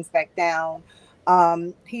closed things back down.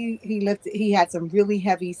 He had some really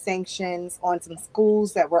heavy sanctions on some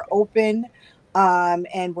schools that were open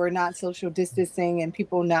and were not social distancing and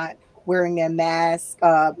people not wearing their masks,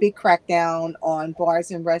 big crackdown on bars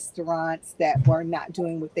and restaurants that were not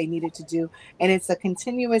doing what they needed to do. And it's a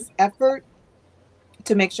continuous effort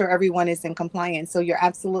to make sure everyone is in compliance. So you're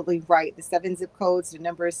absolutely right. The 7 zip codes, the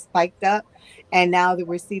numbers spiked up, and now that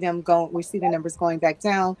we see the numbers going back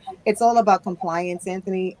down. It's all about compliance,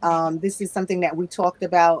 Anthony. This is something that we talked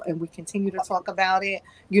about, and we continue to talk about it.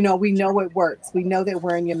 We know it works. We know that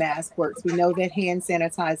wearing your mask works. We know that hand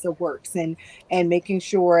sanitizer works, and making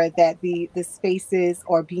sure that the spaces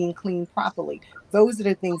are being cleaned properly. Those are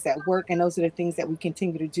the things that work, and those are the things that we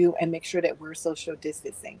continue to do and make sure that we're social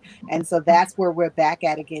distancing. And so that's where we're back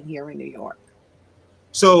at again here in New York.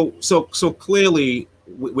 So clearly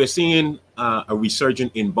we're seeing a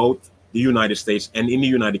resurgence in both the United States and in the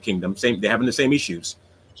United Kingdom. They're having the same issues.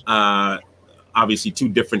 Obviously, 2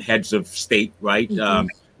 different heads of state, right?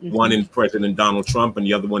 One in President Donald Trump, and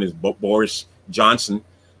the other one is Boris Johnson.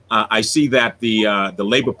 I see that the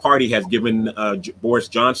Labor Party has given Boris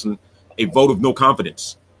Johnson a vote of no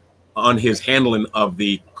confidence on his handling of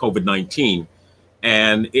the COVID-19.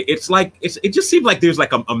 And it's like, it just seems like there's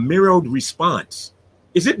like a mirrored response.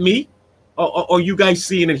 Is it me? Or you guys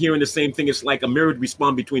seeing and hearing the same thing? It's like a mirrored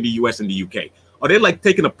response between the US and the UK. Are they like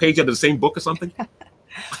taking a page out of the same book or something?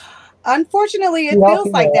 Unfortunately, it feels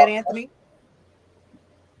like that, Anthony.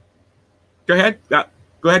 Go ahead.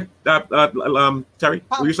 Go ahead, Terry.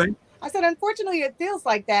 What were you saying? I said, unfortunately, it feels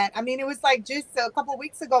like that. I mean, it was like just a couple of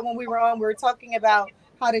weeks ago when we were on, we were talking about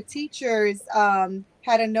how the teachers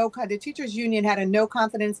the teachers union had a no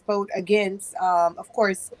confidence vote against, of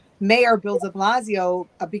course, Mayor Bill de Blasio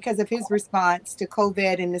because of his response to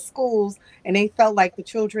COVID in the schools, and they felt like the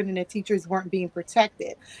children and the teachers weren't being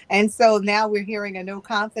protected. And so now we're hearing a no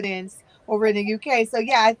confidence over in the UK. So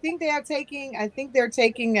yeah, I think they're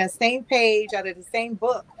taking a same page out of the same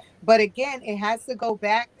book. But again, it has to go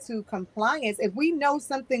back to compliance. If we know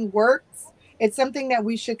something works, it's something that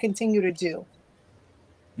we should continue to do.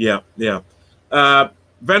 Yeah.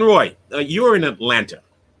 Van Roy, you're in Atlanta.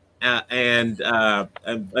 And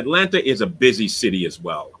Atlanta is a busy city as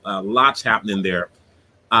well. Lots happening there.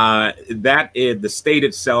 That is the state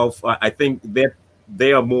itself. I think that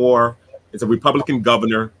they are more, it's a Republican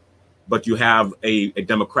governor, but you have a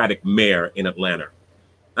Democratic mayor in Atlanta.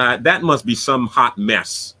 That must be some hot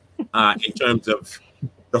mess in terms of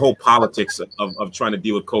the whole politics of trying to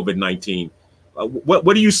deal with COVID-19.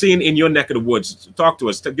 What are you seeing in your neck of the woods? Talk to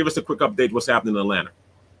us. Give us a quick update. What's happening in Atlanta?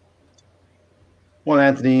 Well,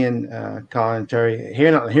 Anthony and Colin and Terry, here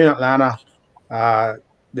in Atlanta,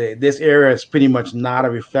 this area is pretty much not a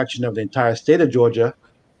reflection of the entire state of Georgia,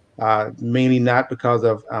 mainly not because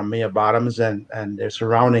of Mayor Bottoms and their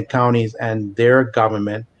surrounding counties and their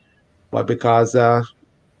government, but because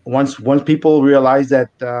once people realize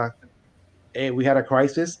that hey, we had a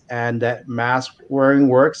crisis and that mask wearing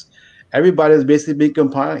works, everybody's basically been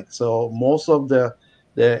complying. So most of the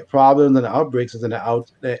problems and the outbreaks is in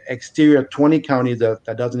the exterior 20 counties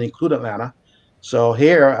that doesn't include Atlanta. So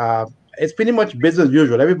here, it's pretty much business as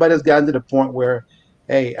usual. Everybody's gotten to the point where,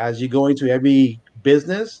 hey, as you go into every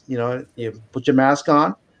business, you put your mask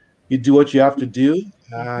on, you do what you have to do,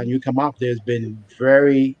 and you come up. There's been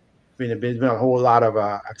a whole lot of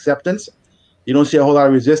acceptance. You don't see a whole lot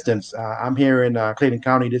of resistance. I'm here in Clayton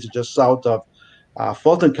County. This is just south of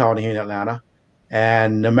Fulton County here in Atlanta.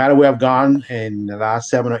 And no matter where I've gone in the last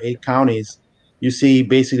 7 or 8 counties, you see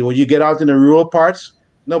basically when you get out in the rural parts,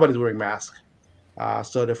 nobody's wearing masks.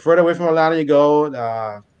 So the further away from Atlanta you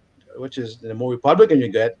go, which is the more Republican you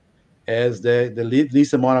get, is the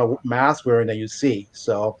least amount of mask wearing that you see.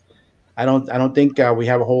 So I don't think we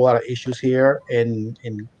have a whole lot of issues here in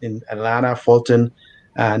Atlanta, Fulton,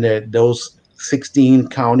 and those 16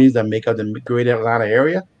 counties that make up the greater Atlanta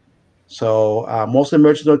area. So most of the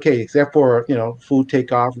merchants are okay, except for food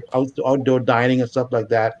takeoff, outdoor dining and stuff like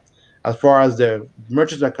that. As far as the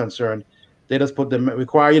merchants are concerned, they just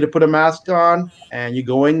require you to put a mask on, and you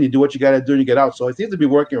go in, you do what you got to do, and you get out. So it seems to be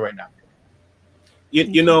working right now.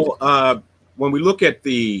 When we look at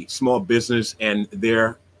the small business and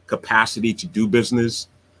their capacity to do business,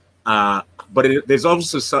 but there's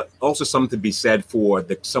also something to be said for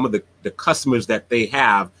some of the customers that they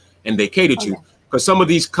have and they cater to. Because some of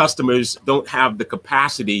these customers don't have the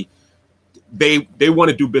capacity. They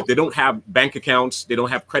want to do business. They don't have bank accounts. They don't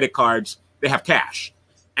have credit cards. They have cash.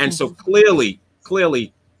 And so clearly,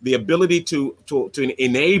 the ability to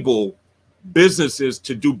enable businesses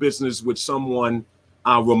to do business with someone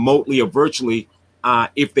remotely or virtually,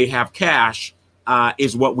 if they have cash,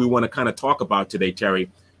 is what we want to kind of talk about today,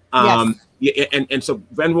 Terry. Yes. And so,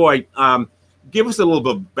 Van Roy, give us a little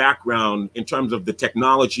bit of background in terms of the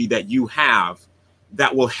technology that you have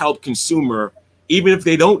that will help consumer, even if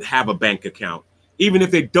they don't have a bank account, even if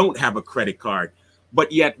they don't have a credit card, but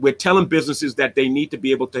yet we're telling businesses that they need to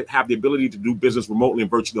be able to have the ability to do business remotely and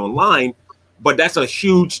virtually online. But that's a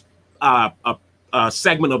huge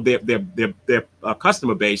segment of their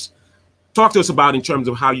customer base. Talk to us about in terms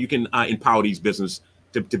of how you can empower these businesses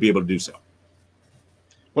to be able to do so.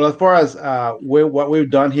 Well, as far as what we've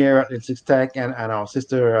done here in Six Tech and our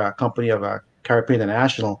sister company of Caribbean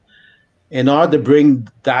International, in order to bring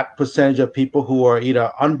that percentage of people who are either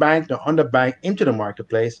unbanked or underbanked into the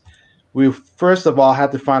marketplace, we first of all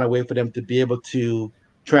had to find a way for them to be able to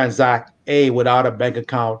transact, A, without a bank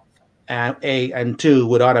account, and two,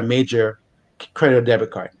 without a major credit or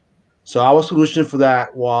debit card. So our solution for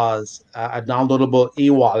that was a downloadable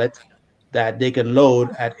e-wallet that they can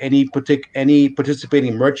load at any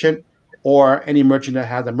participating merchant or any merchant that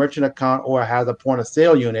has a merchant account or has a point of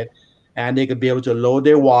sale unit, and they could be able to load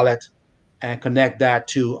their wallet and connect that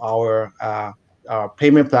to our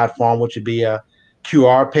payment platform, which would be a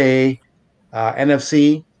QR pay,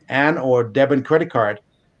 NFC, and or debit and credit card,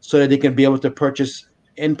 so that they can be able to purchase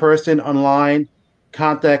in person, online,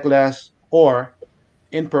 contactless, or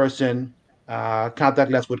in person,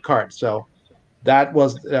 contactless with card. So that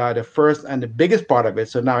was the first and the biggest part of it.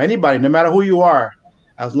 So now anybody, no matter who you are,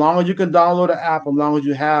 as long as you can download the app, as long as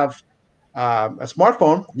you have a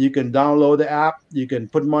smartphone, you can download the app. You can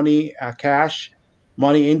put money, cash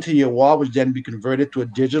money into your wallet, which then be converted to a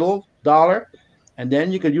digital dollar, and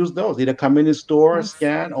then you can use those. Either come in the store,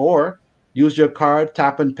 scan, or use your card,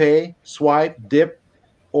 tap and pay, swipe, dip,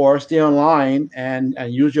 or stay online and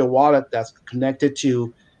use your wallet that's connected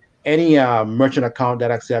to any merchant account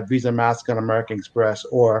that accepts Visa, MasterCard, American Express,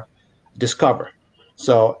 or Discover.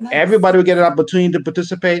 So everybody will get an opportunity to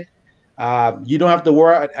participate. You don't have to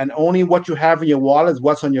worry, and only what you have in your wallet is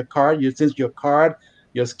what's on your card. Since your card,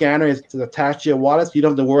 your scanner is attached to your wallet, so you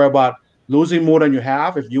don't have to worry about losing more than you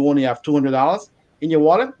have. If you only have $200 in your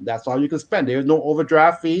wallet, that's all you can spend. There is no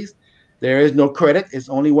overdraft fees. There is no credit. It's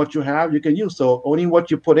only what you have you can use. So only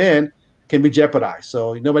what you put in can be jeopardized.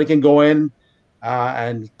 So nobody can go in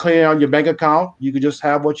and clear out your bank account. You can just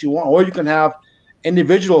have what you want, or you can have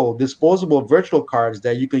individual disposable virtual cards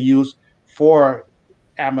that you can use for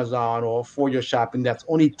Amazon or for your shopping that's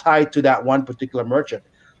only tied to that one particular merchant.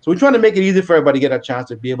 So we're trying to make it easy for everybody to get a chance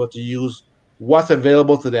to be able to use what's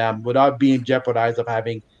available to them without being jeopardized of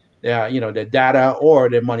having their data or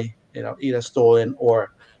their money, either stolen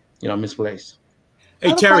or, misplaced.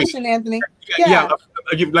 Hey, Terry. Question, Anthony. Yeah,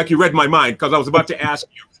 like you read my mind, because I was about to ask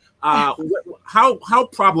you, how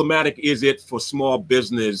problematic is it for small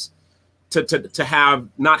business to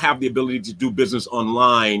not have the ability to do business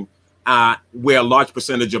online, where a large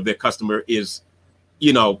percentage of their customer is,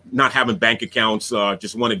 not having bank accounts,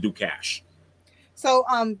 just want to do cash? So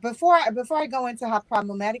before I go into how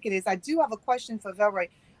problematic it is, I do have a question for Velroy.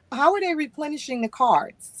 How are they replenishing the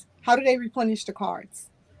cards? How do they replenish the cards?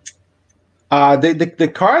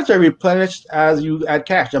 The cards are replenished as you add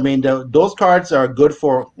cash. I mean, those cards are good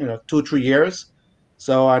for 2-3 years,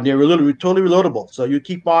 so they're totally reloadable. So you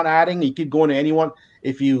keep on adding, you keep going to anyone.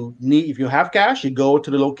 If you have cash, you go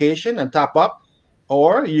to the location and top up,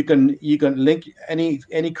 or you can link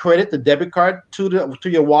any credit, the debit card to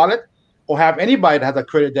your wallet, or have anybody that has a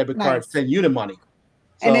credit debit card send you the money.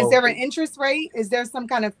 So, and is there an interest rate? Is there some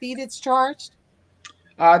kind of fee that's charged?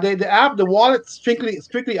 The wallet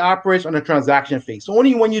strictly operates on a transaction fee. So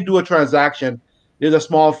only when you do a transaction, there's a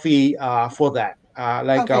small fee for that. Our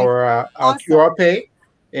QR pay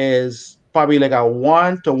is probably like a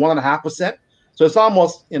 1 to 1.5%. So it's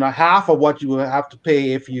almost half of what you would have to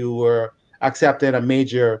pay if you were accepting a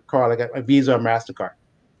major card like a Visa or MasterCard.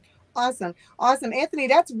 Awesome. Anthony,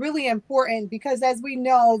 that's really important, because as we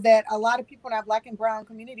know that a lot of people in our Black and Brown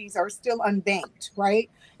communities are still unbanked, right?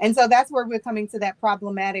 And so that's where we're coming to that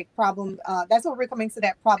problematic question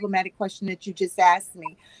that you just asked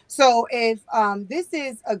me. So if this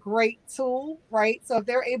is a great tool, right? So if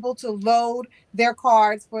they're able to load their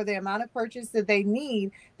cards for the amount of purchase that they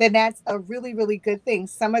need, then that's a really, really good thing.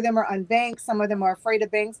 Some of them are unbanked. Some of them are afraid of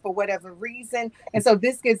banks for whatever reason. And so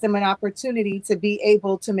this gives them an opportunity to be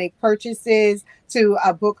able to make purchases, to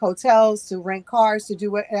book hotels, to rent cars, to do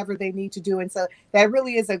whatever they need to do. And so that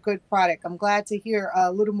really is a good product. I'm glad to hear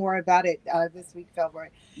a little more about it this week, Velroy.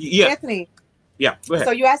 Yeah. Anthony. Yeah, go ahead.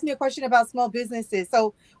 So you asked me a question about small businesses.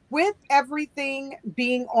 So with everything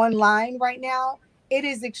being online right now, it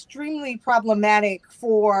is extremely problematic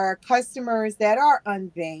for customers that are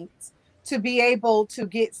unbanked to be able to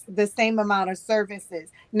get the same amount of services.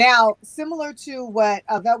 Now, similar to what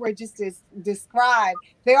Velroy just described,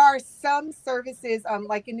 there are some services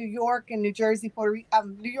like in New York and New Jersey,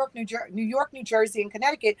 New York, New Jersey, and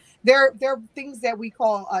Connecticut. There are things that we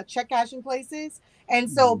call check cashing places. And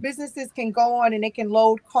so businesses can go on and they can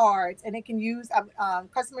load cards, and they can use,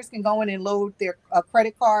 customers can go in and load their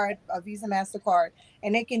credit card, a Visa, MasterCard,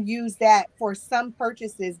 and they can use that for some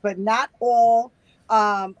purchases, but not all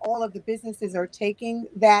of the businesses are taking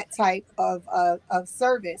that type of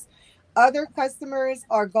service. Other customers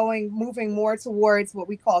are moving more towards what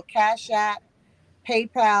we call Cash App,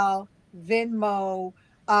 PayPal, Venmo,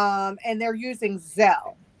 and they're using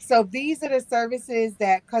Zelle. So these are the services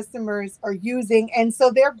that customers are using. And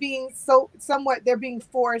so they're being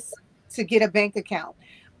forced to get a bank account.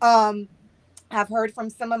 I've heard from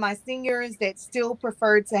some of my seniors that still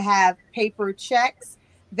prefer to have paper checks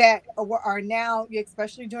that are now,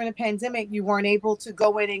 especially during the pandemic, you weren't able to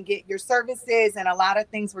go in and get your services, and a lot of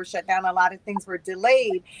things were shut down. A lot of things were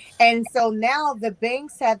delayed. And so now the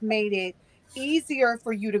banks have made it easier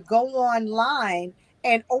for you to go online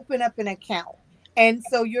and open up an account. And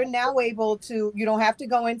so you're now able to, you don't have to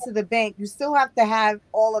go into the bank. You still have to have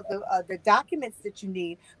all of the documents that you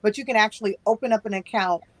need, but you can actually open up an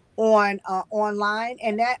account online,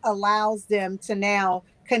 and that allows them to now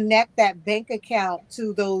connect that bank account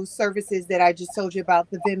to those services that I just told you about,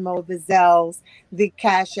 the Venmo, the Zelles, the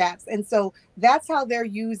Cash Apps. And so that's how they're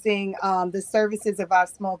using the services of our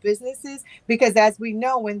small businesses, because as we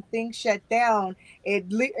know, when things shut down, it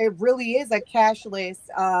really is a cashless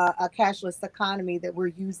economy that we're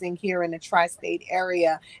using here in the tri-state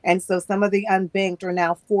area. And so some of the unbanked are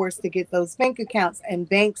now forced to get those bank accounts, and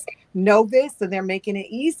banks know this, so they're making it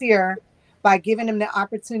easier by giving them the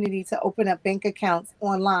opportunity to open up bank accounts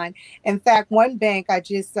online. In fact, one bank, I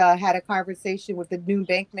just had a conversation with the new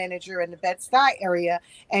bank manager in the Bed-Stuy area,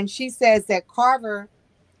 and she says that Carver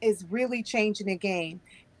is really changing the game.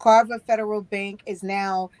 Carver Federal Bank is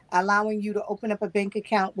now allowing you to open up a bank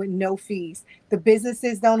account with no fees. The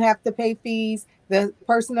businesses don't have to pay fees. The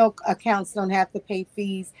personal accounts don't have to pay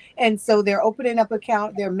fees. And so they're opening up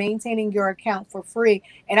account. They're maintaining your account for free.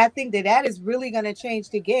 And I think that that is really going to change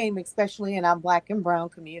the game, especially in our Black and brown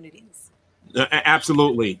communities.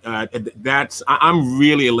 Absolutely. I'm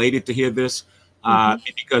really elated to hear this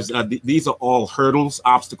because these are all hurdles,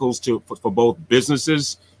 obstacles for both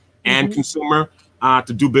businesses and consumer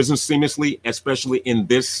to do business seamlessly, especially in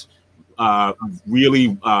this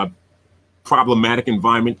really problematic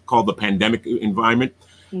environment called the pandemic environment.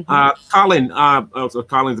 Colin,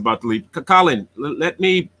 Colin's about to leave. Colin,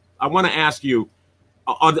 I want to ask you,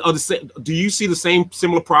 do you see the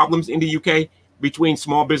similar problems in the UK between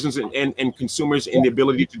small business and consumers in the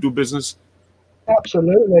ability to do business?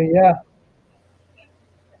 Absolutely, yeah.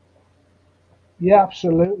 Yeah,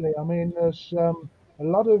 absolutely. I mean, there's a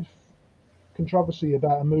lot of controversy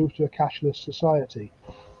about a move to a cashless society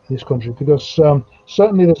in this country, because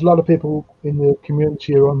certainly there's a lot of people in the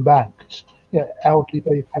community who are unbanked. Yeah, elderly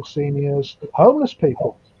people, seniors, homeless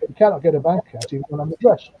people. You cannot get a bank account even on an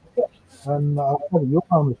address. And your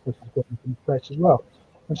homeless person is getting from the place as well.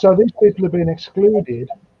 And so these people have been excluded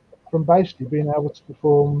from basically being able to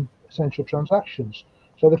perform essential transactions.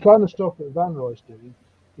 So the kind of stuff that Van Roy's doing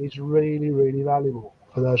is really, really valuable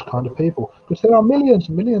for those kind of people, because there are millions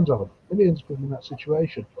and millions of them, millions of people in that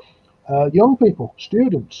situation. Young people,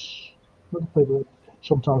 students, other people that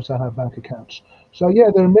sometimes don't have bank accounts. So yeah,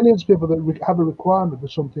 there are millions of people that have a requirement for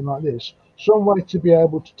something like this, some way to be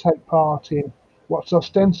able to take part in what's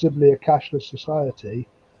ostensibly a cashless society,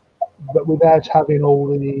 but without having all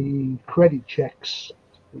the credit checks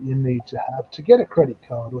that you need to have to get a credit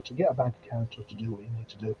card or to get a bank account or to do what you need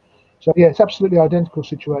to do. So yeah, it's absolutely identical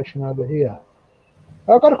situation over here.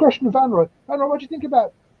 I've got a question for Van Roy. Van Roy, what do you think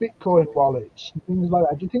about Bitcoin wallets and things like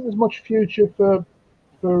that? Do you think there's much future for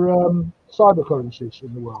cyber currencies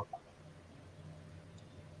in the world?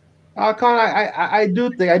 Colin, I do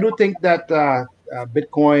think that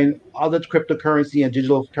Bitcoin, other cryptocurrency, and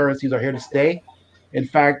digital currencies are here to stay. In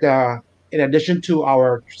fact, in addition to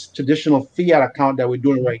our traditional fiat account that we're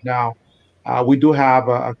doing right now, we do have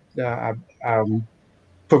a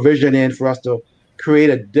provision in for us to create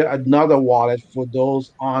another wallet for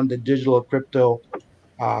those on the digital crypto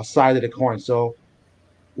side of the coin. So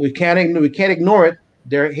we can't ignore it.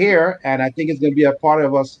 They're here, and I think it's going to be a part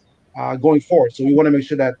of us going forward. So we want to make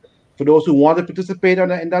sure that for those who want to participate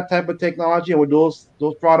in that type of technology and with those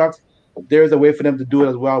products, there's a way for them to do it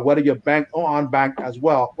as well, whether you're banked or unbanked as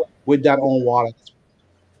well, with that own wallet.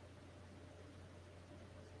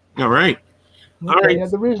 All right. All right. Yeah,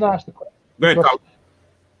 the reason I asked the question,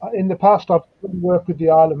 in the past I've worked with the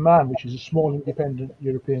Isle of Man, which is a small independent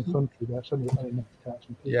European country. That's only 90,000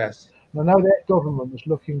 people. Yes. And I know their government was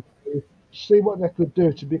looking to see what they could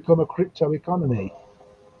do to become a crypto economy.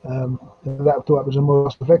 That was a more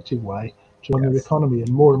cost-effective way to run their economy,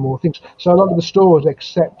 and more things. So a lot of the stores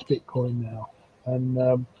accept Bitcoin now, and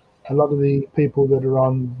a lot of the people that are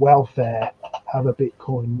on welfare have a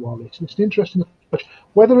Bitcoin wallet. It's interesting.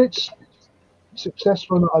 Whether it's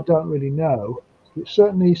successful or not, I don't really know. It's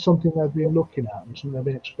certainly something they've been looking at and something they've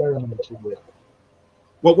been experimenting with.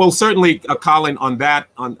 Well, certainly, Colin, on that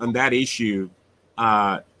issue,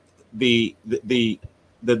 the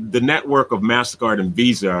network of MasterCard and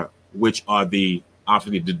Visa, which are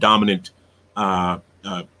obviously the dominant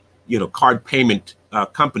card payment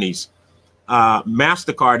companies,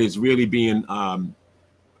 MasterCard is really being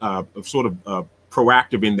sort of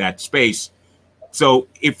proactive in that space. So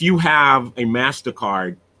if you have a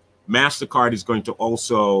MasterCard is going to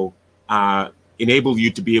also enable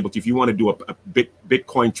you to be able to, if you want to do a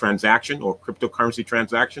Bitcoin transaction or cryptocurrency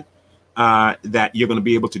transaction, that you're going to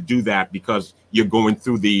be able to do that because you're going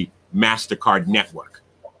through the MasterCard network.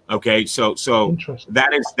 Okay, so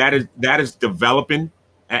that is developing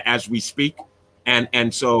as we speak,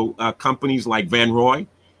 and so companies like Van Roy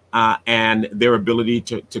and their ability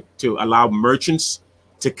to allow merchants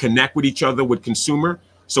to connect with each other with consumer.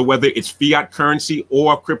 So whether it's fiat currency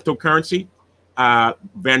or cryptocurrency,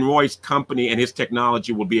 Van Roy's company and his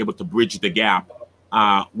technology will be able to bridge the gap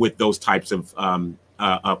with those types of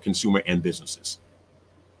consumer and businesses.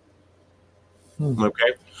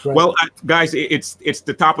 Okay. Right. Well, guys, it's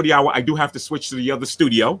the top of the hour. I do have to switch to the other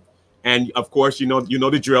studio, and of course, you know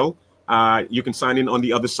the drill. You can sign in on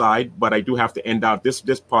the other side, but I do have to end out this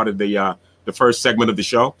part of the first segment of the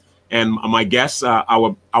show. And my guest,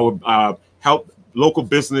 our Help Local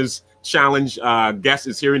Business Challenge guest,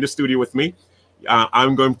 is here in the studio with me.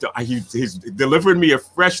 I'm going to. He's delivering me a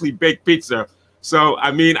freshly baked pizza. So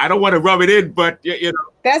I mean, I don't want to rub it in, but you know,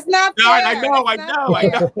 that's not fair. I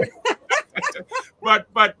know. but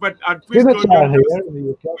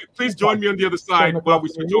please join me on the other side while we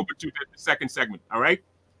switch over to the second segment. All right.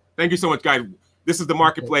 Thank you so much, guys. This is the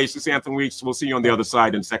Marketplace. This is Anthony Weeks. We'll see you on the other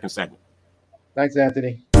side in the second segment. Thanks,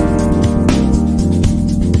 Anthony.